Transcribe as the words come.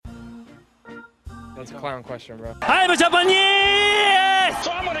That's a clown question, bro. So I'm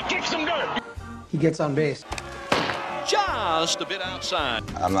gonna kick some dirt. He gets on base. Just a bit outside.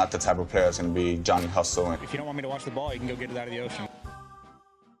 I'm not the type of player that's going to be Johnny Hustle. If you don't want me to watch the ball, you can go get it out of the ocean.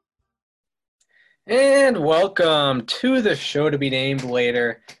 And welcome to the Show to Be Named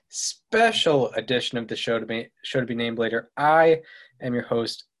Later special edition of the Show to Be Named Later. I am your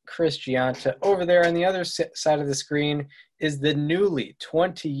host, Chris Gianta. Over there on the other side of the screen is the newly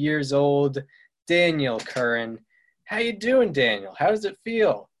 20 years old Daniel Curran. How you doing, Daniel? How does it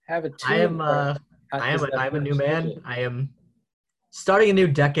feel? I'm a new man. I am starting a new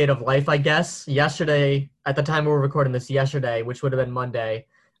decade of life, I guess. Yesterday, at the time we were recording this yesterday, which would have been Monday,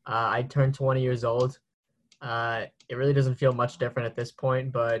 I turned 20 years old. It really doesn't feel much different at this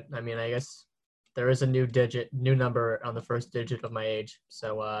point, but I mean, I guess there is a new number on the first digit of my age.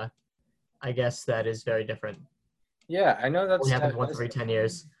 So I guess that is very different. Yeah, I know that's happened once every 10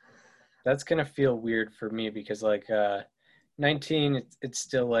 years. That's going to feel weird for me because 19, it's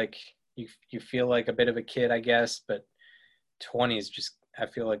still like you feel like a bit of a kid, I guess, but 20 is just, I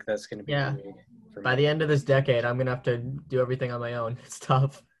feel like that's going to be big for me. By the end of this decade, I'm going to have to do everything on my own. It's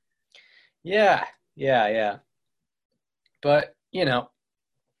tough. Yeah. But,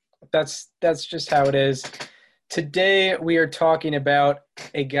 that's just how it is. Today, we are talking about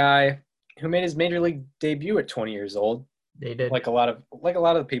a guy who made his major league debut at 20 years old. They did. Like a lot of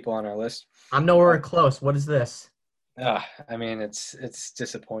the people on our list. I'm nowhere close. What is this? I mean, it's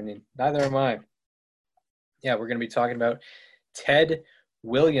disappointing. Neither am I. Yeah, we're going to be talking about Ted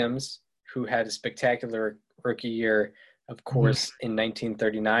Williams, who had a spectacular rookie year, of course, in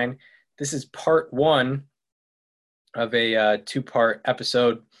 1939. This is part one of a two-part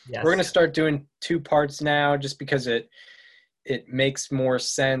episode. Yes. We're going to start doing two parts now just because it makes more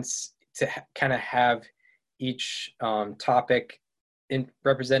sense to kind of have each topic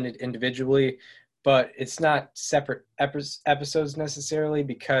represented individually, but it's not separate episodes necessarily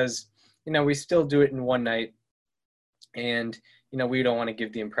because, we still do it in one night and, we don't want to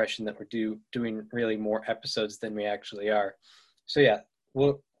give the impression that we're doing really more episodes than we actually are. So yeah,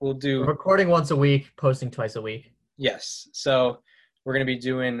 we'll do. We're recording once a week, posting twice a week. Yes. So we're going to be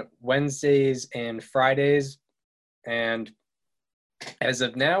doing Wednesdays and Fridays. And as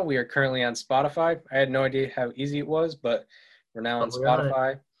of now, we are currently on Spotify. I had no idea how easy it was, but we're now on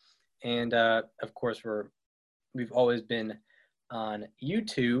Spotify. And, of course, we've always been on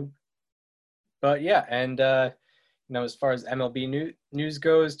YouTube. But, yeah, and, as far as MLB news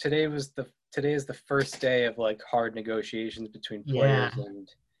goes, today is the first day of, hard negotiations between players. Yeah. And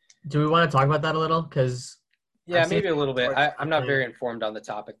do we want to talk about that a little? Because yeah, maybe a little bit. I'm not very informed on the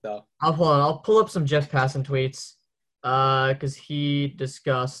topic, though. I'll pull up some Jeff Passan tweets. Because he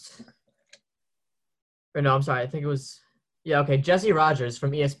discussed, or no, I'm sorry, I think it was, Jesse Rogers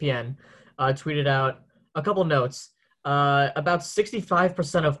from ESPN tweeted out a couple notes. About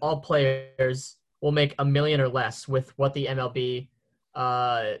 65% of all players will make $1 million or less with what the MLB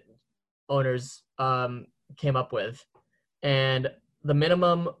owners came up with. And the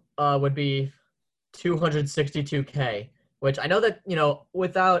minimum would be $262K, which I know that,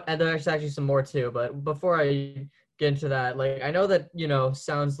 without, and there's actually some more too, but before I get into that, I know that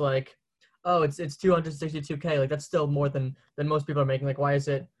sounds like, oh, it's 262K, that's still more than most people are making. Why is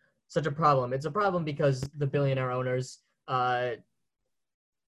it such a problem? It's a problem because the billionaire owners are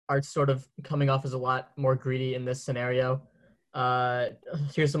sort of coming off as a lot more greedy in this scenario.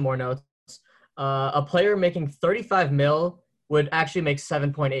 Here's some more notes. A player making 35 mil would actually make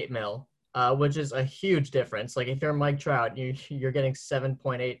 7.8 mil, which is a huge difference. If you're Mike Trout, you're getting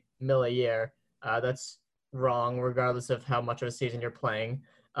 7.8 mil a year. That's wrong, regardless of how much of a season you're playing.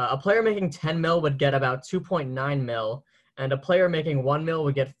 A player making 10 mil would get about 2.9 mil, and a player making 1 mil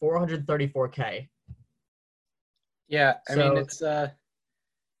would get 434K. Yeah, I mean, it's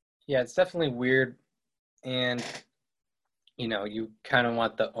definitely weird, and you kind of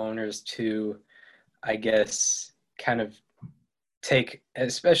want the owners to, I guess, kind of take,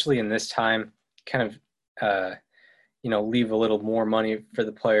 especially in this time, kind of, leave a little more money for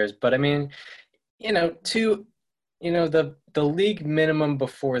the players. But I mean, the league minimum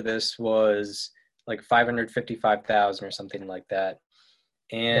before this was $555,000 or something like that.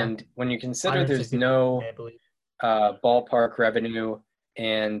 And when you consider there's no ballpark revenue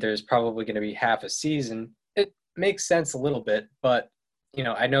and there's probably going to be half a season, it makes sense a little bit. But,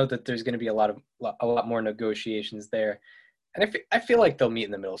 I know that there's going to be a lot more negotiations there. And I feel like they'll meet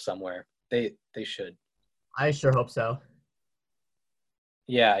in the middle somewhere. They should. I sure hope so.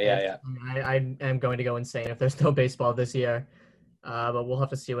 Yeah. I am going to go insane if there's no baseball this year, but we'll have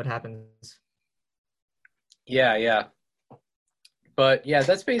to see what happens. Yeah. But yeah,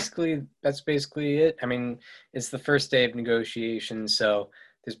 that's basically it. I mean, it's the first day of negotiations, so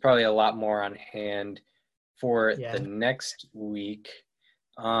there's probably a lot more on hand for Yeah. the next week.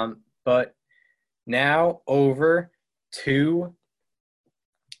 But now over to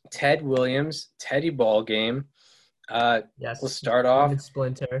Ted Williams, Teddy Ball Game. Yes. We'll start off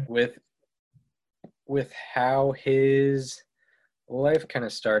Splinter. with how his life kind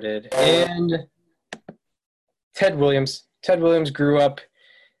of started. And Ted Williams grew up,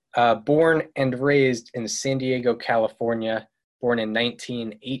 born and raised in San Diego, California, born in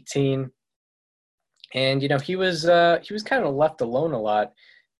 1918. And, he was kind of left alone a lot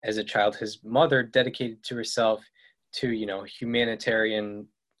as a child. His mother dedicated to herself to, humanitarian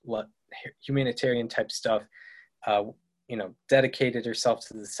type stuff, dedicated herself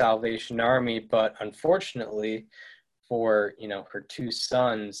to the Salvation Army. But unfortunately for, her two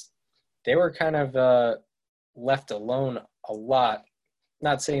sons, they were kind of left alone a lot.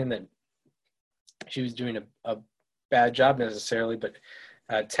 Not saying that she was doing a bad job necessarily, but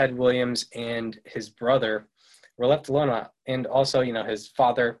Ted Williams and his brother were left alone a lot. And also, his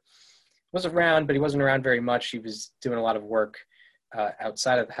father was around, but he wasn't around very much. He was doing a lot of work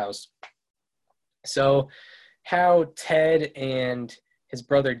outside of the house. So how Ted and his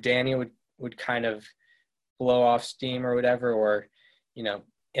brother Danny would kind of blow off steam or whatever, or,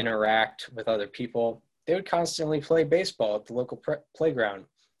 interact with other people, they would constantly play baseball at the local playground.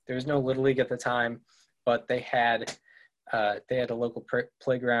 There was no Little League at the time, but they had a local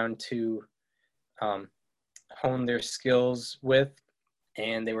playground to hone their skills with,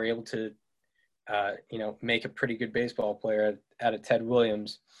 and they were able to, make a pretty good baseball player out of Ted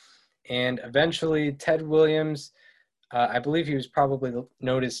Williams. And eventually, Ted Williams, I believe he was probably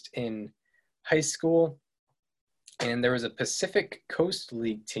noticed in high school, and there was a Pacific Coast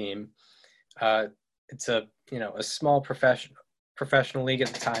League team. It's a small professional league at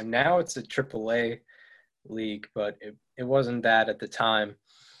the time. Now it's a AAA league, but it wasn't that at the time.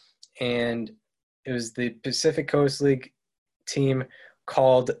 And it was the Pacific Coast League team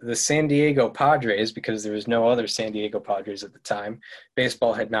called the San Diego Padres, because there was no other San Diego Padres at the time.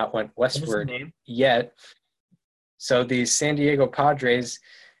 Baseball had not went westward yet. So the San Diego Padres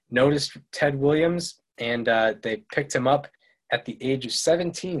noticed Ted Williams, and they picked him up at the age of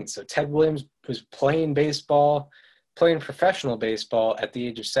 17. So Ted Williams was playing professional baseball at the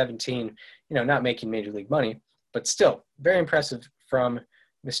age of 17, not making major league money, but still very impressive from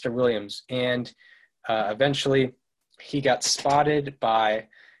Mr. Williams. And eventually he got spotted by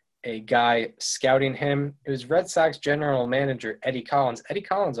a guy scouting him. It was Red Sox general manager Eddie Collins. Eddie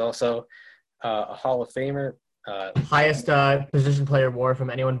Collins, also a Hall of Famer. Highest position player WAR from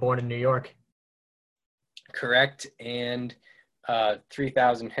anyone born in New York. Correct. And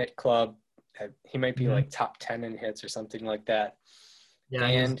 3,000 hit club. He might be like top 10 in hits or something like that. Yeah,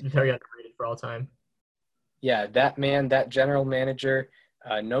 and he's very underrated for all time. Yeah, that general manager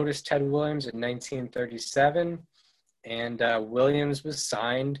noticed Ted Williams in 1937, and Williams was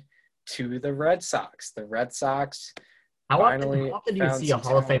signed to the Red Sox. The Red Sox finally how often do you see a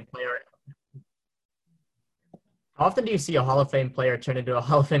Hall of Fame player? How often do you see a Hall of Fame player turn into a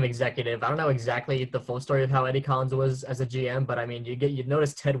Hall of Fame executive? I don't know exactly the full story of how Eddie Collins was as a GM, but I mean, you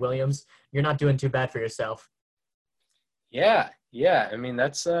notice Ted Williams, you're not doing too bad for yourself. Yeah. I mean,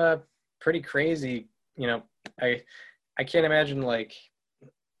 that's pretty crazy. I can't imagine like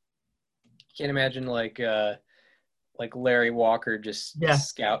Larry Walker just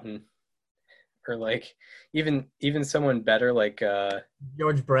scouting, or like even someone better like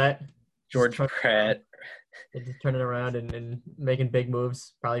George Brett. Just turning around and making big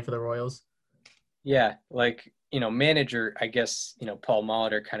moves, probably for the Royals. Yeah, like, manager, I guess, Paul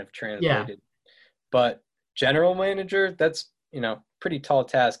Molitor kind of translated. Yeah. But general manager, that's, pretty tall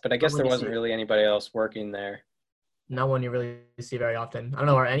task. But I guess there wasn't really anybody else working there. No one you really see very often. I don't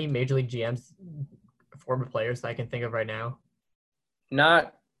know, are any Major League GMs former players that I can think of right now?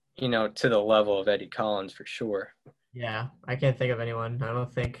 Not, to the level of Eddie Collins for sure. Yeah, I can't think of anyone. I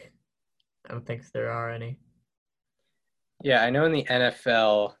don't think there are any. Yeah, I know in the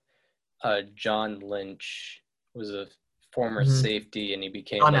NFL, John Lynch was a former safety, and he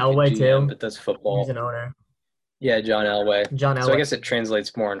became John Elway a GM, too. But that's football. He's an owner. Yeah, John Elway. So I guess it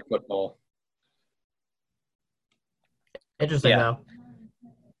translates more in football. Interesting, though.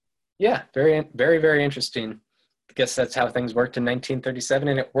 Yeah, very, very, very interesting. I guess that's how things worked in 1937,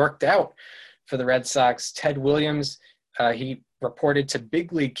 and it worked out for the Red Sox. Ted Williams, he reported to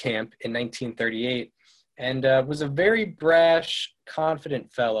big league camp in 1938, and was a very brash,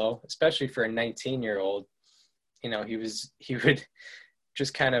 confident fellow, especially for a 19-year-old. He would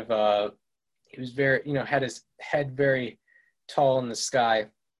just kind of, he was very, had his head very tall in the sky.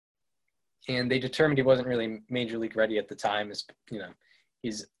 And they determined he wasn't really major league ready at the time. As you know,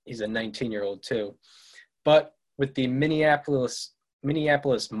 he's a 19-year-old too. But with the Minneapolis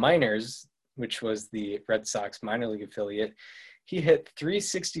Miners, which was the Red Sox minor league affiliate, he hit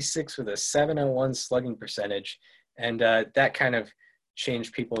 .366 with a .701 slugging percentage, and that kind of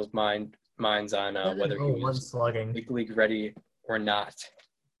changed people's minds on whether he was slugging. big league ready or not.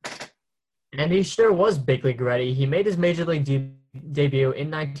 And he sure was big league ready. He made his major league debut in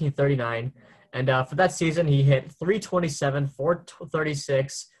 1939, and for that season he hit .327,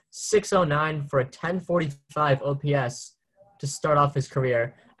 .436, .609 for a .1045 OPS to start off his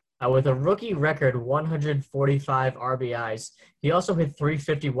career. With a rookie record 145 RBIs. He also hit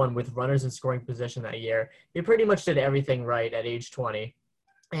 .351 with runners in scoring position that year. He pretty much did everything right at age 20.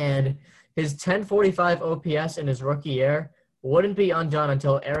 And his .1045 OPS in his rookie year wouldn't be undone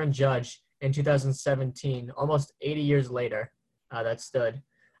until Aaron Judge in 2017, almost 80 years later, that stood.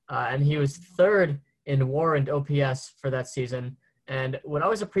 And he was third in WAR and OPS for that season, and would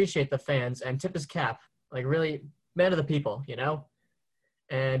always appreciate the fans and tip his cap, like really man of the people, you know?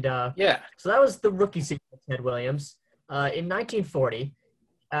 And so that was the rookie season of Ted Williams. In 1940,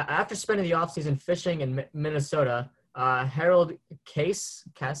 after spending the offseason fishing in Minnesota, Harold Case,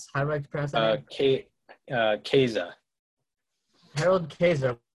 how do I pronounce that name? Keza. Harold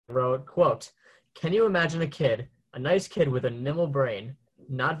Kaiser wrote, quote, "Can you imagine a nice kid with a nimble brain,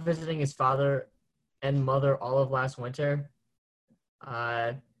 not visiting his father and mother all of last winter?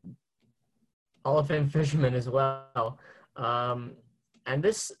 Hall of Fame fisherman as well." And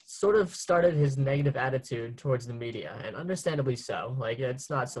this sort of started his negative attitude towards the media, and understandably so. Like, it's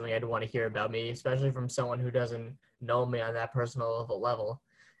not something I'd want to hear about me, especially from someone who doesn't know me on that personal level.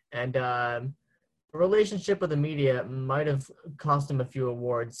 And the relationship with the media might have cost him a few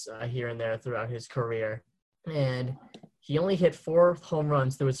awards here and there throughout his career. And he only hit 4 home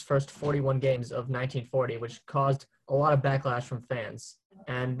runs through his first 41 games of 1940, which caused a lot of backlash from fans.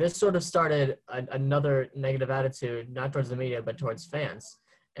 And this sort of started another negative attitude, not towards the media, but towards fans.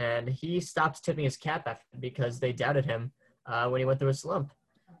 And he stopped tipping his cap after because they doubted him when he went through a slump.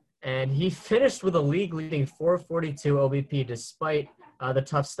 And he finished with a league-leading .442 OBP despite the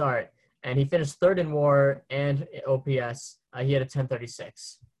tough start. And he finished third in WAR and OPS. He had a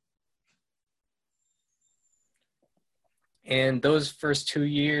 .1036. And those first 2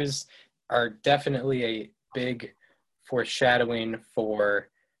 years are definitely a big foreshadowing for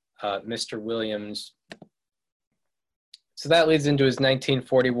Mr. Williams. So that leads into his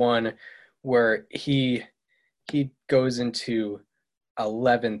 1941, where he goes into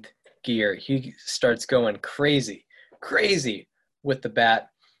 11th gear. He starts going crazy with the bat.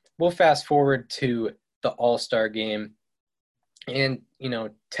 We'll fast forward to the All-Star game. And, you know,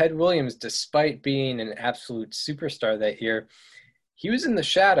 Ted Williams, despite being an absolute superstar that year, he was in the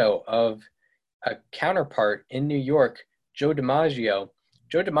shadow of a counterpart in New York, Joe DiMaggio.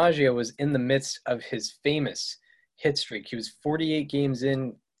 Joe DiMaggio was in the midst of his famous hit streak. He was 48 games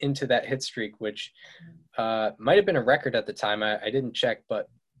into that hit streak, which might have been a record at the time. I didn't check, but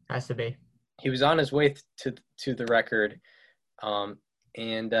has to be. He was on his way to the record.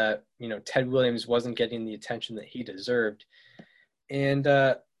 And you know, Ted Williams wasn't getting the attention that he deserved. And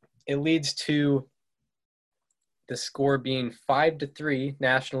it leads to the score being 5-3,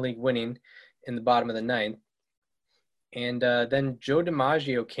 National League winning in the bottom of the ninth. And then Joe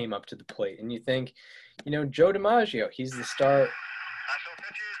DiMaggio came up to the plate. And you think, you know, Joe DiMaggio, he's the star.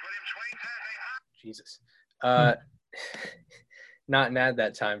 Jesus. Not an ad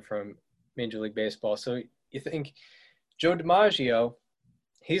that time from Major League Baseball. So you think Joe DiMaggio,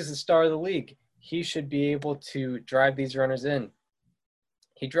 he's the star of the league. He should be able to drive these runners in.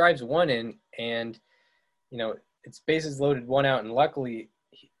 He drives one in, and, you know, it's bases loaded, 1 out, and luckily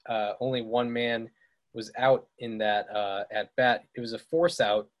only one man was out in that at bat. It was a force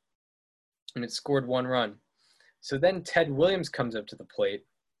out, and it scored 1 run. So then Ted Williams comes up to the plate.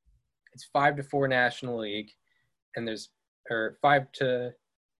 It's 5-4 National League, and there's 5-4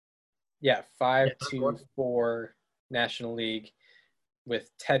 National League with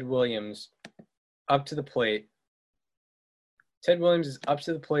Ted Williams up to the plate. Ted Williams is up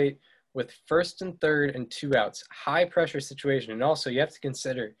to the plate with first and third and 2 outs. High pressure situation. And also you have to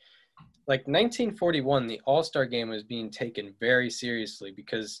consider, like, 1941, the All-Star game was being taken very seriously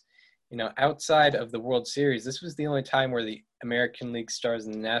because, you know, outside of the World Series, this was the only time where the American League stars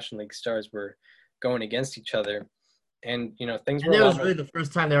and the National League stars were going against each other. And, you know, things were. And it was really the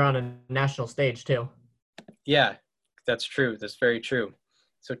first time they were on a national stage, too. Yeah, that's true. That's very true.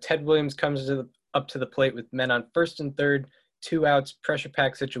 So Ted Williams comes up to the plate with men on first and third, 2 outs, pressure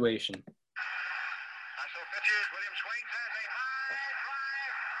pack situation.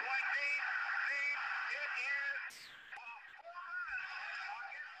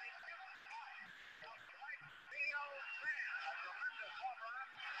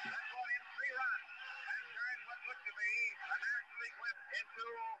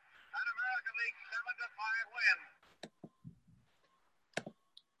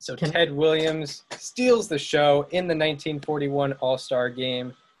 So Can- Ted Williams steals the show in the 1941 All-Star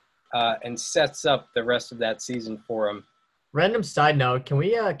Game and sets up the rest of that season for him. Random side note: can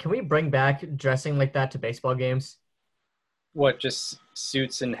we bring back dressing like that to baseball games? What, just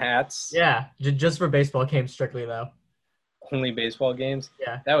suits and hats? Yeah, just for baseball games strictly though. Only baseball games?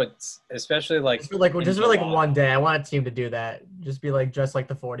 Yeah. That would, especially like Just for like July. one day. I want a team to do that. Just be like dressed like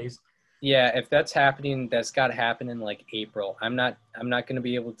the 40s. Yeah, if that's happening, that's got to happen in like April. I'm not going to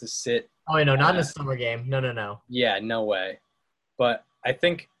be able to sit. Oh, wait, no, not in a summer game. No. Yeah, no way. But I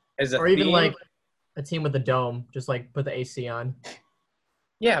think as a Or even theme, like a team with a dome, just like put the AC on.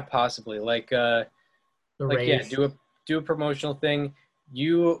 yeah, possibly like The Rays. do a promotional thing.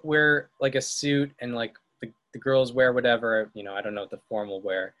 You wear like a suit and like the girls wear whatever, I don't know what the formal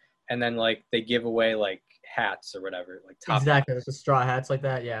wear, and then like they give away like hats or whatever, like top Exactly, hats. the straw hats like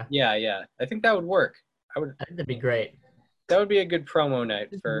that. Yeah, Yeah. I think that would work. I think that'd be great. That would be a good promo night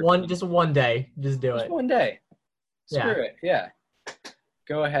for Just one day, just do just it. one day. Yeah. Screw it. Yeah.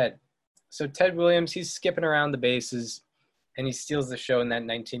 Go ahead. So Ted Williams, he's skipping around the bases, and he steals the show in that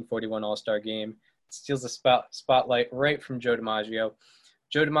 1941 All-Star Game. Steals the spotlight right from Joe DiMaggio.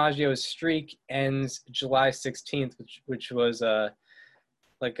 Joe DiMaggio's streak ends July 16th, which was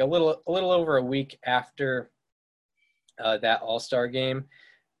like a little over a week after that All-Star Game.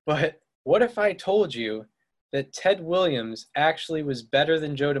 But what if I told you that Ted Williams actually was better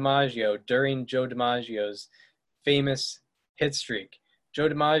than Joe DiMaggio during Joe DiMaggio's famous hit streak? Joe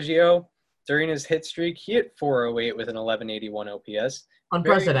DiMaggio, during his hit streak, he hit 408 with an 1181 OPS.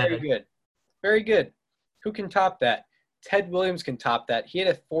 Unprecedented. Very good. Very good. Who can top that? Ted Williams can top that. He had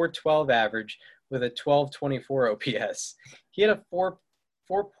a 412 average with a 1224 OPS. He had a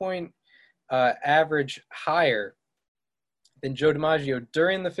 4-point average higher than Joe DiMaggio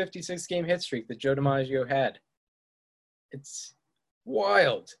during the 56-game hit streak that Joe DiMaggio had. It's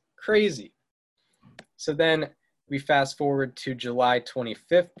wild, crazy. So then we fast forward to July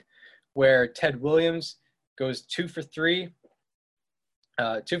 25th, where Ted Williams goes 2 for 3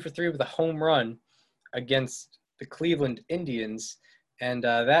 with a home run against the Cleveland Indians, and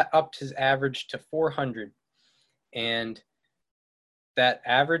that upped his average to 400. And that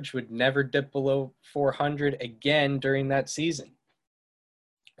average would never dip below 400 again during that season.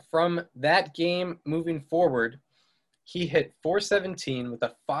 From that game moving forward, he hit 417 with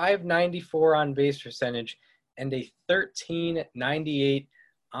a 594 on base percentage and a 1398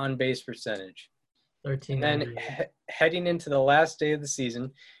 on base percentage. 13. And then heading into the last day of the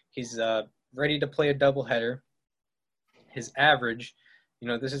season, he's ready to play a doubleheader. His average,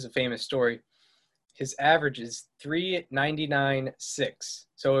 this is a famous story. His average is 399.6.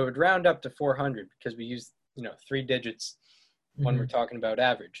 So it would round up to 400 because we use, 3 digits when we're talking about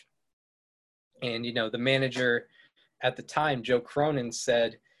average. And, the manager at the time, Joe Cronin,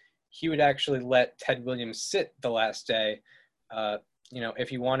 said he would actually let Ted Williams sit the last day, if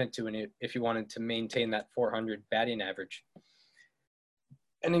he wanted to, and if he wanted to maintain that 400 batting average.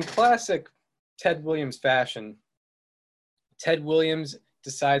 And in classic Ted Williams fashion, Ted Williams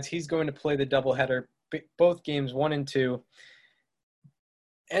decides he's going to play the doubleheader, both games 1 and 2.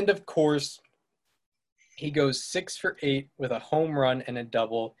 And of course, he goes 6 for 8 with a home run and a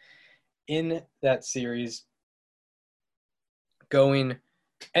double in that series,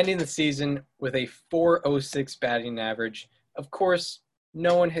 ending the season with a 406 batting average. Of course,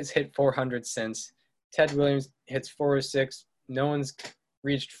 no one has hit 400 since. Ted Williams hits 406. No one's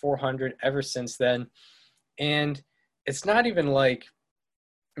reached 400 ever since then. And it's not even like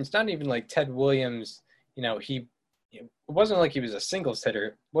Ted Williams, it wasn't like he was a singles hitter.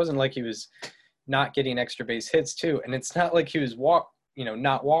 It wasn't like he was not getting extra base hits too. And it's not like he was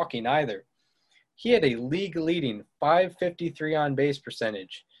not walking either. He had a league-leading 553 on base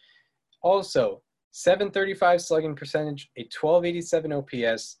percentage. Also, 735 slugging percentage, a 1287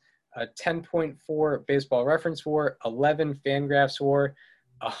 OPS, a 10.4 baseball reference WAR, 11 Fangraphs WAR,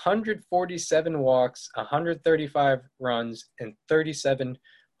 147 walks, 135 runs, and 37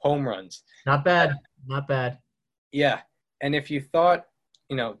 home runs. Not bad. Not bad. Yeah. And if you thought,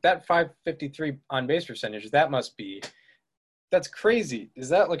 that 553 on base percentage, that's crazy. Is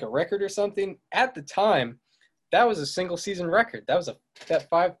that like a record or something? At the time, that was a single season record. That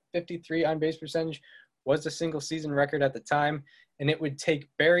 553 on base percentage was a single season record at the time. And it would take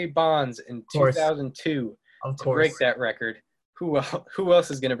Barry Bonds in 2002 to break that record, who else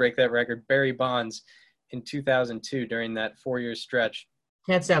is going to break that record? Barry Bonds in 2002 during that 4-year stretch.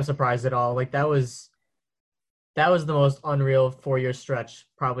 Can't say I'm surprised at all. Like that was the most unreal 4-year stretch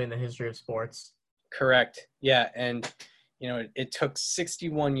probably in the history of sports. Correct. Yeah, and it took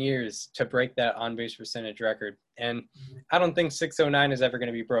 61 years to break that on-base percentage record, and I don't think 609 is ever going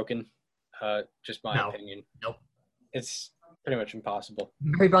to be broken. Just my opinion. Nope. It's pretty much impossible.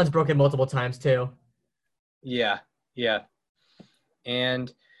 Barry Bonds broke it multiple times too. Yeah.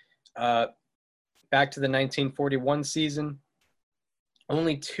 And back to the 1941 season,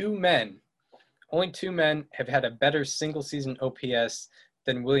 only two men have had a better single-season OPS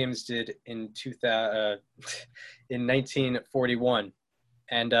than Williams did in 1941.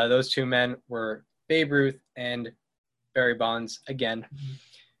 And those two men were Babe Ruth and Barry Bonds again.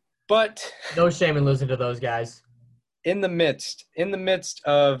 But no shame in losing to those guys. In the midst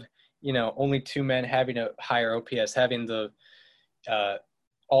of, only two men having a higher OPS, having the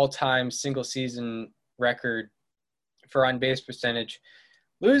all-time single-season record for on-base percentage,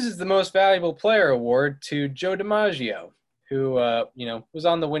 loses the Most Valuable Player award to Joe DiMaggio, who, was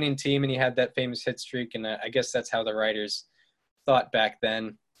on the winning team, and he had that famous hit streak, and I guess that's how the writers thought back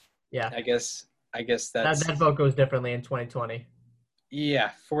then. Yeah. I guess that's... That vote goes differently in 2020.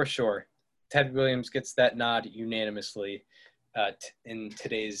 Yeah, for sure. Ted Williams gets that nod unanimously in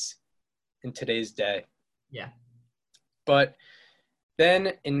today's day. Yeah. But then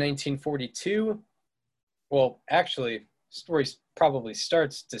in 1942, well, actually, story probably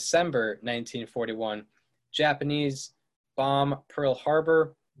starts December 1941. Japanese bomb Pearl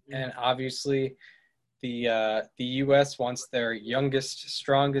Harbor, and obviously the U.S. wants their youngest,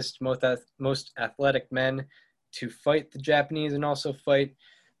 strongest, most athletic men to fight the Japanese and also fight,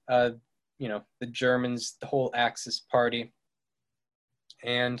 the Germans, the whole Axis party,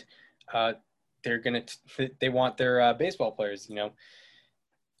 and they want their baseball players,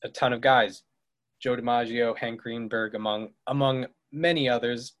 a ton of guys, Joe DiMaggio, Hank Greenberg, among many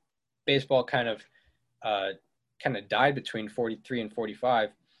others. Baseball kind of died between 43 and 45,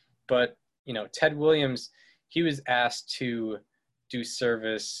 but Ted Williams, he was asked to do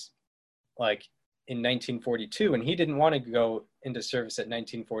service like in 1942, and he didn't want to go into service at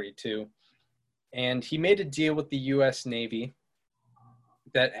 1942. And he made a deal with the U.S. Navy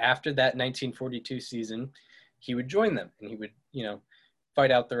that after that 1942 season, he would join them and he would,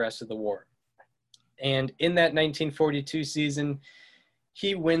 fight out the rest of the war. And in that 1942 season,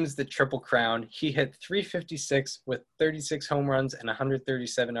 he wins the Triple Crown. He hit .356 with 36 home runs and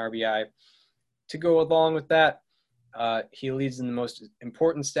 137 RBI. To go along with that, he leads in the most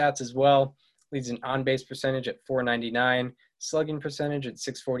important stats as well. Leads in on-base percentage at .499, slugging percentage at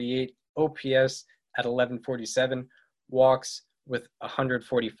 .648, OPS at 1147, walks with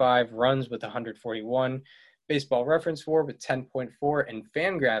 145, runs with 141, Baseball Reference WAR with 10.4, and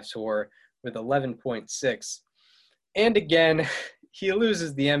Fangraphs WAR with 11.6. And again, he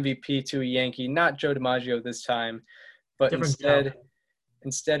loses the MVP to a Yankee, not Joe DiMaggio this time, but instead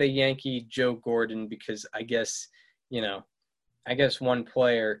a Yankee, Joe Gordon, because I guess one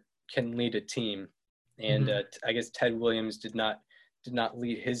player can lead a team, and I guess Ted Williams did not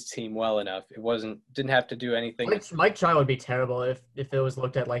lead his team well enough. Didn't have to do anything. Mike Trout would be terrible if it was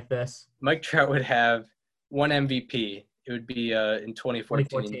looked at like this. Mike Trout would have one MVP. It would be in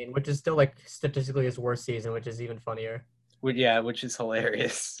 2014, which is still like statistically his worst season, which is even funnier. Which is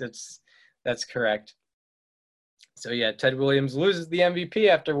hilarious. That's correct. So yeah, Ted Williams loses the MVP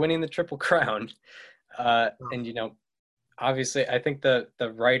after winning the Triple Crown, and obviously, I think the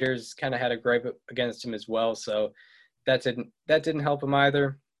writers kind of had a gripe against him as well, so that didn't help him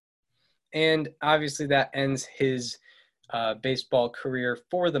either. And obviously, that ends his baseball career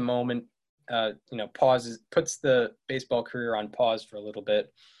for the moment. Puts the baseball career on pause for a little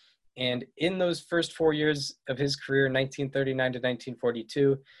bit. And in those first 4 years of his career, 1939 to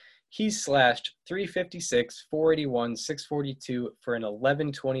 1942, he slashed .356, .481, .642 for an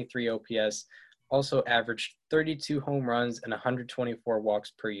 1123 OPS. Also averaged 32 home runs and 124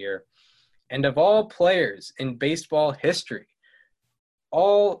 walks per year. And of all players in baseball history,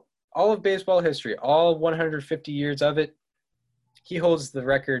 all of baseball history, all 150 years of it, he holds the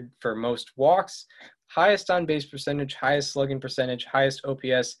record for most walks, highest on-base percentage, highest slugging percentage, highest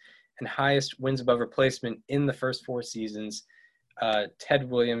OPS, and highest wins above replacement in the first 4 seasons. Ted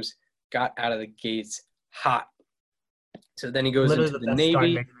Williams got out of the gates hot. So then he goes into the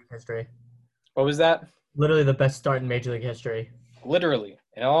Navy. History. What was that? Literally the best start in Major League history. Literally.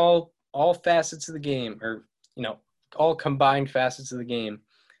 In all facets of the game, or, all combined facets of the game,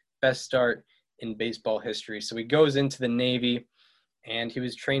 best start in baseball history. So he goes into the Navy, and he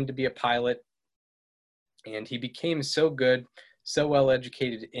was trained to be a pilot. And he became so good, so well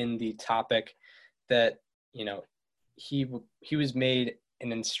educated in the topic that, he was made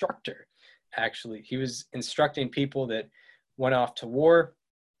an instructor. Actually, he was instructing people that went off to war,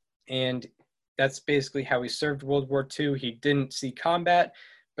 and that's basically how he served World War II. He didn't see combat,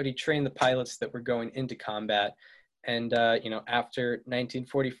 but he trained the pilots that were going into combat. And, after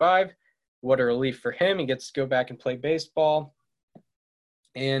 1945, what a relief for him. He gets to go back and play baseball.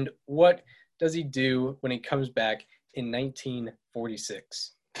 And what does he do when he comes back in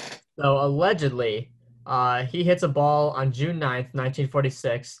 1946? So allegedly, he hits a ball on June 9th,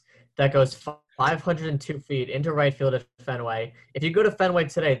 1946, that goes 502 feet into right field at Fenway. If you go to Fenway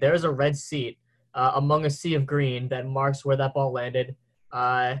today, there's a red seat among a sea of green that marks where that ball landed.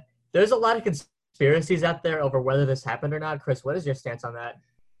 There's a lot of conspiracies out there over whether this happened or not. Chris, what is your stance on that?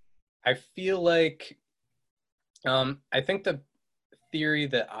 I feel like I think the theory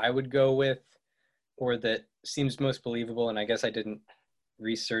that I would go with, or that seems most believable, and I guess I didn't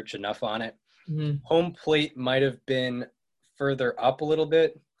research enough on it, home plate might have been further up a little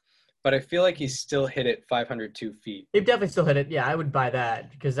bit, but I feel like he still hit it 502 feet. He definitely still hit it. Yeah, I would buy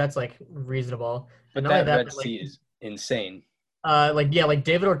that because that's like reasonable. But that red seat is insane. Like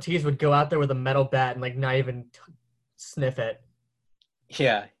David Ortiz would go out there with a metal bat and like not even sniff it.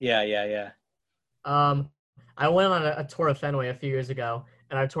 Yeah. I went on a tour of Fenway a few years ago,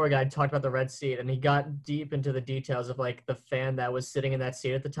 and our tour guide talked about the red seat, and he got deep into the details of like the fan that was sitting in that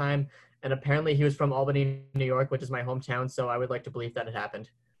seat at the time. And apparently he was from Albany, New York, which is my hometown. So I would like to believe that it happened.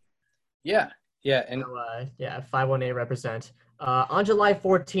 Yeah. And so, 518 represent. On July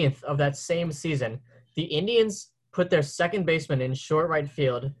 14th of that same season, the Indians put their second baseman in short right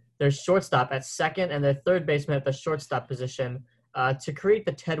field, their shortstop at second, and their third baseman at the shortstop position to create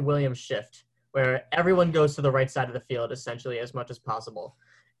the Ted Williams shift, where everyone goes to the right side of the field essentially as much as possible.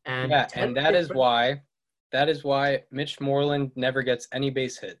 And that is why Mitch Moreland never gets any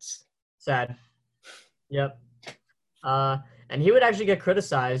base hits. Sad. Yep. And he would actually get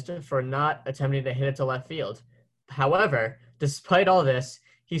criticized for not attempting to hit it to left field. However, despite all this,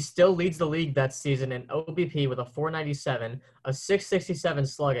 he still leads the league that season in OBP with a 497, a 667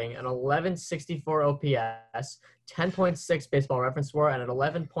 slugging, an 1164 OPS, 10.6 baseball reference score, and an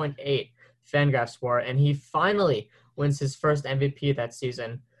 11.8 Fangraph score. And he finally wins his first MVP that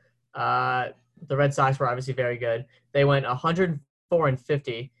season. The Red Sox were obviously very good. They went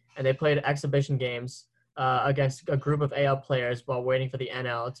 104-50, and they played exhibition games against a group of AL players while waiting for the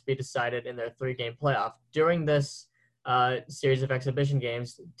NL to be decided in their 3-game playoff. During this series of exhibition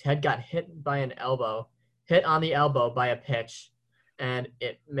games, Ted got hit on the elbow by a pitch, and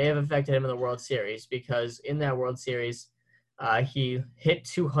it may have affected him in the World Series because in that World Series, he hit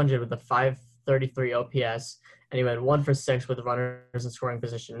 200 with a 533 OPS, and he went 1 for 6 with runners in scoring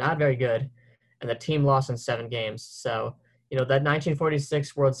position. Not very good, and the team lost in 7 games. So, that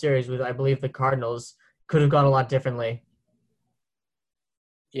 1946 World Series with, I believe, the Cardinals could have gone a lot differently.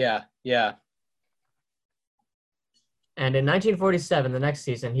 Yeah. And in 1947, the next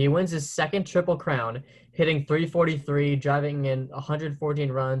season, he wins his second Triple Crown, hitting 343, driving in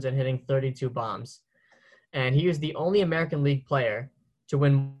 114 runs, and hitting 32 bombs. And he was the only American League player to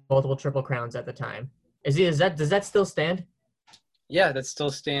win multiple Triple Crowns at the time. Does that still stand? Yeah, that still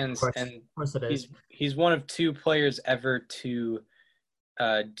stands. Of course it is. He's one of 2 players ever to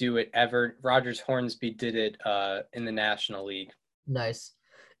do it ever. Rogers Hornsby did it in the National League. Nice.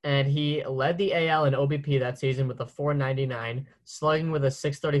 And he led the AL in OBP that season with a 499, slugging with a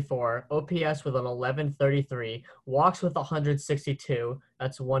 634, OPS with an 1133, walks with 162.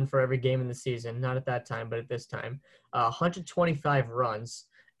 That's 1 for every game in the season. Not at that time, but at this time. 125 runs.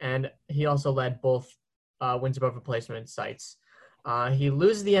 And he also led both wins above replacement sites. He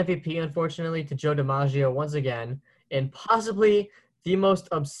loses the MVP, unfortunately, to Joe DiMaggio once again in possibly the most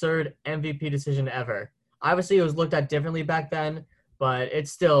absurd MVP decision ever. Obviously, it was looked at differently back then, but it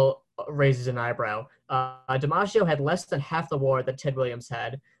still raises an eyebrow. DiMaggio had less than half the WAR that Ted Williams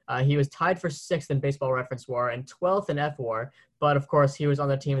had. He was tied for 6th in Baseball Reference WAR and 12th in F-WAR, but of course he was on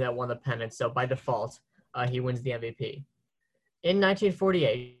the team that won the pennant, so by default, he wins the MVP. In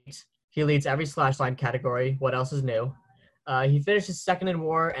 1948, he leads every slash line category. What else is new? He finishes 2nd in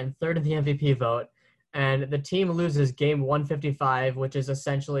WAR and 3rd in the MVP vote, and the team loses game 155, which is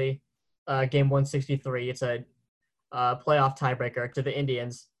essentially game 163. It's a playoff tiebreaker to the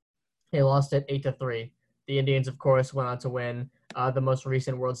Indians. They lost it 8-3. The Indians, of course, went on to win the most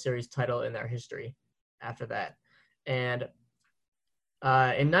recent World Series title in their history after that. And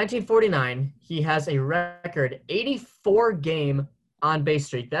in 1949, he has a record 84-game on-base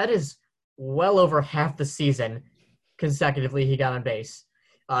streak. That is well over half the season consecutively he got on base.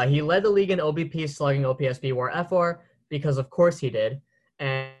 He led the league in OBP, slugging, OPS, WAR, FWAR, because of course he did.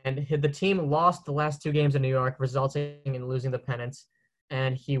 And the team lost the last 2 games in New York, resulting in losing the pennant.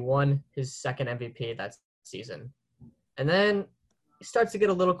 And he won his second MVP that season. And then he starts to get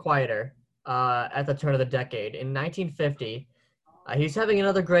a little quieter at the turn of the decade. In 1950, he's having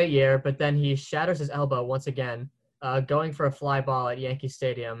another great year, but then he shatters his elbow once again, going for a fly ball at Yankee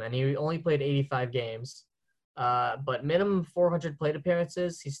Stadium, and he only played 85 games. But minimum 400 plate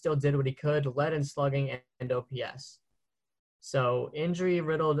appearances, he still did what he could, led in slugging and OPS. So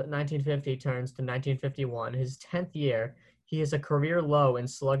injury-riddled 1950 turns to 1951. His 10th year, he has a career low in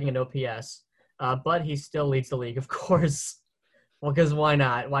slugging and OPS, but he still leads the league, of course. Well, because why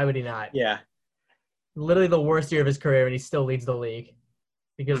not? Why would he not? Yeah. Literally the worst year of his career, and he still leads the league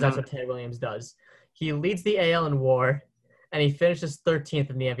because that's what Ted Williams does. He leads the AL in WAR, and he finishes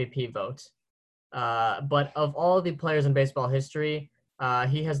 13th in the MVP vote. But of all the players in baseball history,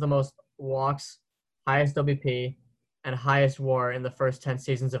 he has the most walks, highest WP, and highest WAR in the first 10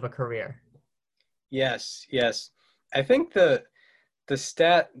 seasons of a career. Yes. I think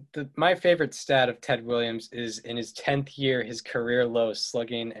my favorite stat of Ted Williams is in his 10th year, his career low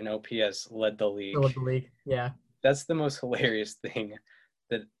slugging and OPS led the league. Yeah. That's the most hilarious thing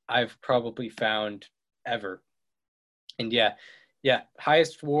that I've probably found ever. And yeah,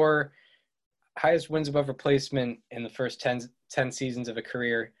 highest WAR, highest wins above replacement in the first 10 seasons of a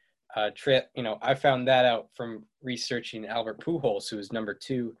career. I found that out from researching Albert Pujols, who was number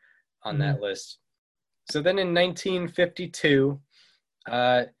 2 on that list. So then in 1952,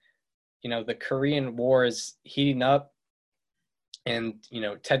 the Korean War is heating up, and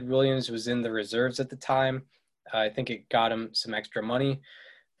Ted Williams was in the reserves at the time. I think it got him some extra money,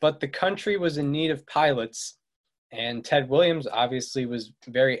 but the country was in need of pilots, and Ted Williams obviously was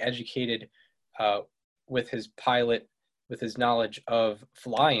very educated with his knowledge of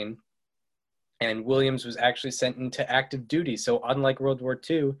flying, and Williams was actually sent into active duty. So unlike World War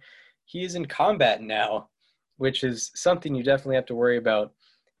II, he is in combat now, which is something you definitely have to worry about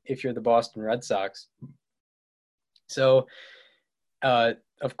if you're the Boston Red Sox. So,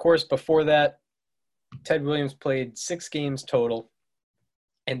 of course, before that, Ted Williams played 6 games total,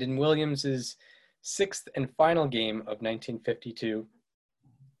 and in Williams's 6th and final game of 1952,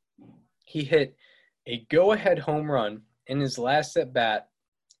 he hit a go-ahead home run in his last at-bat,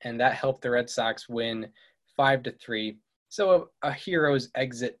 and that helped the Red Sox win 5-3. So a hero's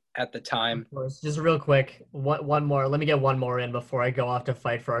exit at the time. Just real quick, one more. Let me get one more in before I go off to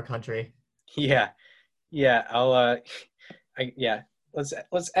fight for our country. Yeah.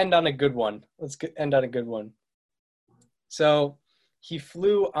 Let's end on a good one. End on a good one. So he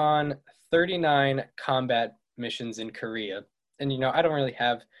flew on 39 combat missions in Korea, and I don't really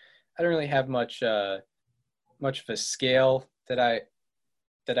have much of a scale that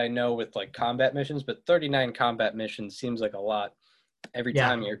I know with like combat missions, but 39 combat missions seems like a lot every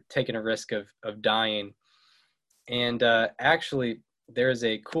time you're taking a risk of dying. And actually, there's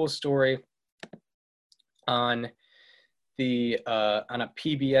a cool story on a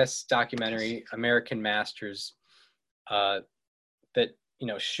PBS documentary, American Masters, that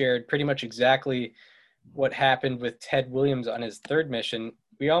shared pretty much exactly what happened with Ted Williams on his 3rd mission.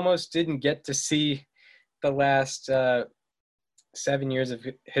 We almost didn't get to see the last 7 years of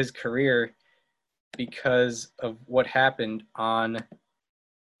his career because of what happened on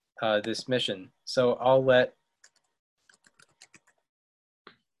this mission. So I'll let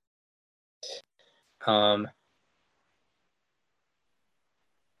did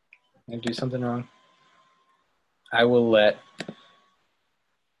I do something wrong? I will let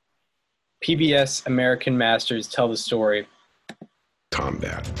PBS American Masters tell the story.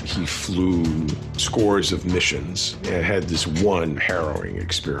 Combat. He flew scores of missions and had this one harrowing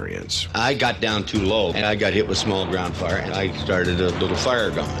experience. I got down too low and I got hit with small ground fire and I started a little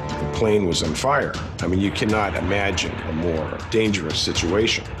fire going. The plane was on fire. I mean, you cannot imagine a more dangerous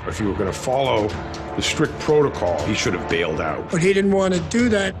situation. If you were going to follow the strict protocol, he should have bailed out. But he didn't want to do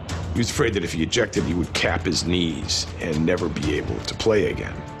that. He was afraid that if he ejected, he would cap his knees and never be able to play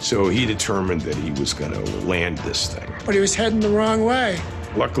again. So he determined that he was going to land this thing. But he was heading the wrong way.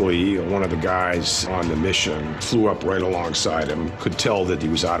 Luckily, one of the guys on the mission flew up right alongside him, could tell that he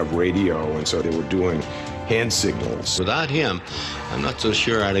was out of radio, and so they were doing hand signals. Without him, I'm not so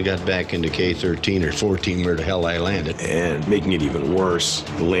sure I'd have got back into K-13 or 14 where the hell I landed. And making it even worse,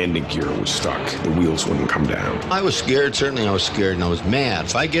 the landing gear was stuck. The wheels wouldn't come down. I was scared. Certainly I was scared and I was mad.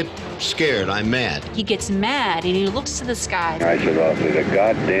 If I get scared. I'm mad. He gets mad and he looks to the sky. I said, "Oh, for the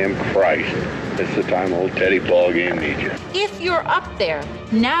goddamn Christ, it's the time old Teddy Ballgame needs you." If you're up there,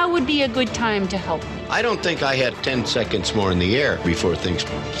 now would be a good time to help me. I don't think I had 10 seconds more in the air before things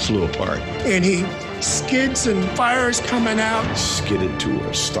flew apart. And he skids and fires coming out. Skidded to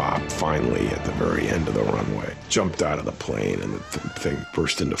a stop finally at the very end of the runway. Jumped out of the plane and the thing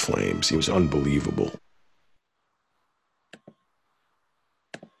burst into flames. He was unbelievable.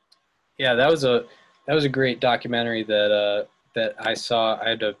 Yeah, that was a great documentary that I saw. I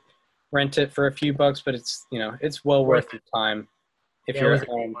had to rent it for a few bucks, but it's it's well worth your time if you're at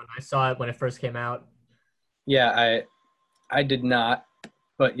home. I saw it when it first came out. Yeah, I did not,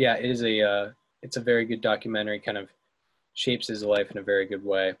 but yeah, it's a very good documentary. Kind of shapes his life in a very good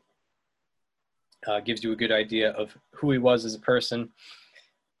way. Gives you a good idea of who he was as a person.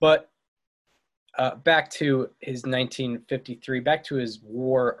 But back to his 1953, back to his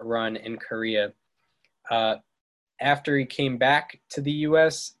war run in Korea. After he came back to the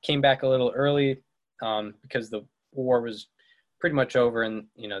U.S., came back a little early because the war was pretty much over, and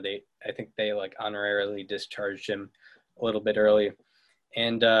I think they like honorarily discharged him a little bit early.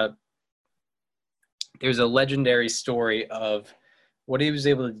 And there's a legendary story of what he was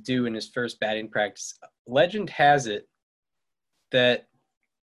able to do in his first batting practice. Legend has it that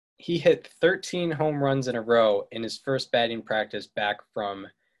he hit 13 home runs in a row in his first batting practice back from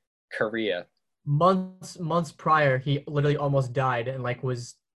Korea. Months prior, he literally almost died and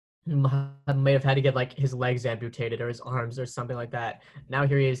may have had to get like his legs amputated or his arms or something like that. Now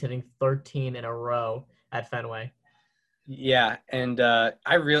here he is hitting 13 in a row at Fenway. Yeah, and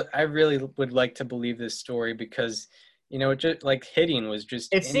I really would like to believe this story because just like hitting was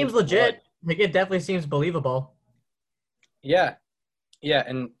just. It seems legit. Like it definitely seems believable. Yeah,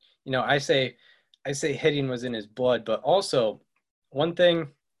 and I say hitting was in his blood, but also one thing,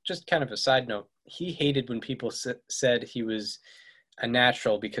 just kind of a side note, he hated when people said he was a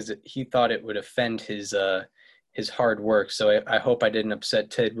natural because he thought it would offend his hard work. So I hope I didn't upset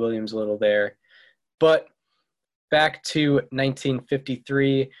Ted Williams a little there. But back to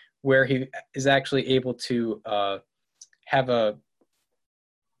 1953, where he is actually able to have a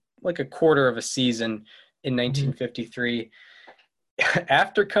quarter of a season in 1953.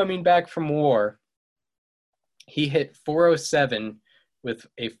 After coming back from war, he hit 407 with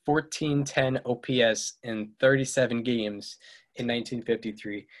a 1410 OPS in 37 games in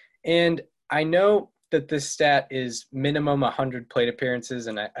 1953. And I know that this stat is minimum 100 plate appearances,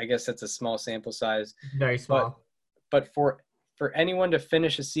 and I guess that's a small sample size. Very small. But for anyone to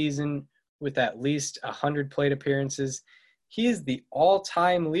finish a season with at least 100 plate appearances, he is the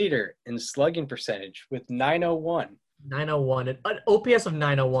all-time leader in slugging percentage with 901. 901. An OPS of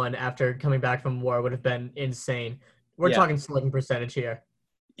 901 after coming back from war would have been insane. We're talking slugging percentage here.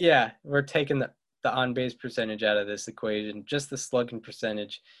 Yeah, we're taking the on-base percentage out of this equation. Just the slugging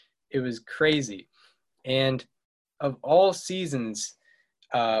percentage. It was crazy. And of all seasons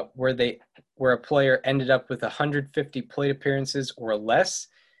where a player ended up with 150 plate appearances or less,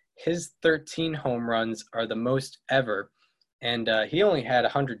 his 13 home runs are the most ever. And he only had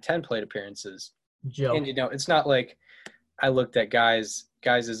 110 plate appearances. Joke. And, it's not like I looked at guys'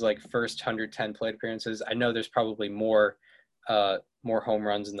 like first 110 plate appearances. I know there's probably more home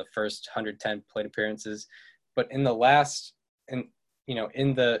runs in the first 110 plate appearances, but in the last, in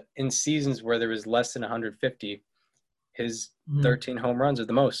seasons where there was less than 150, his 13 home runs are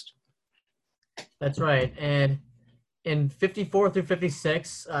the most. That's right. And in 54 through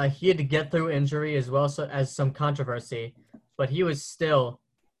 56, he had to get through injury as well as some controversy, but he was still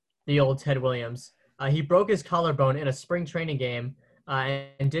the old Ted Williams. He broke his collarbone in a spring training game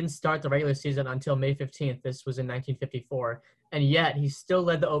and didn't start the regular season until May 15th. This was in 1954. And yet he still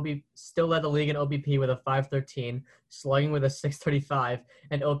led the league in OBP with a 513, slugging with a 635,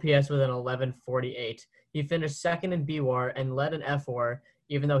 and OPS with an 1148. He finished second in B-WAR and led an F-WAR,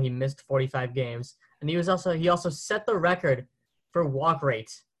 even though he missed 45 games. And he also set the record for walk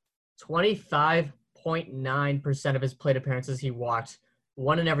rate. 25.9% of his plate appearances he walked,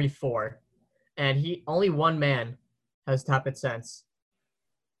 1 in every 4. And only one man has topped it since.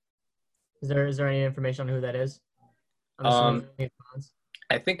 Is there any information on who that is? I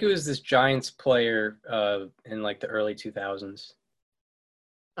think it was this Giants player in like the early 2000s.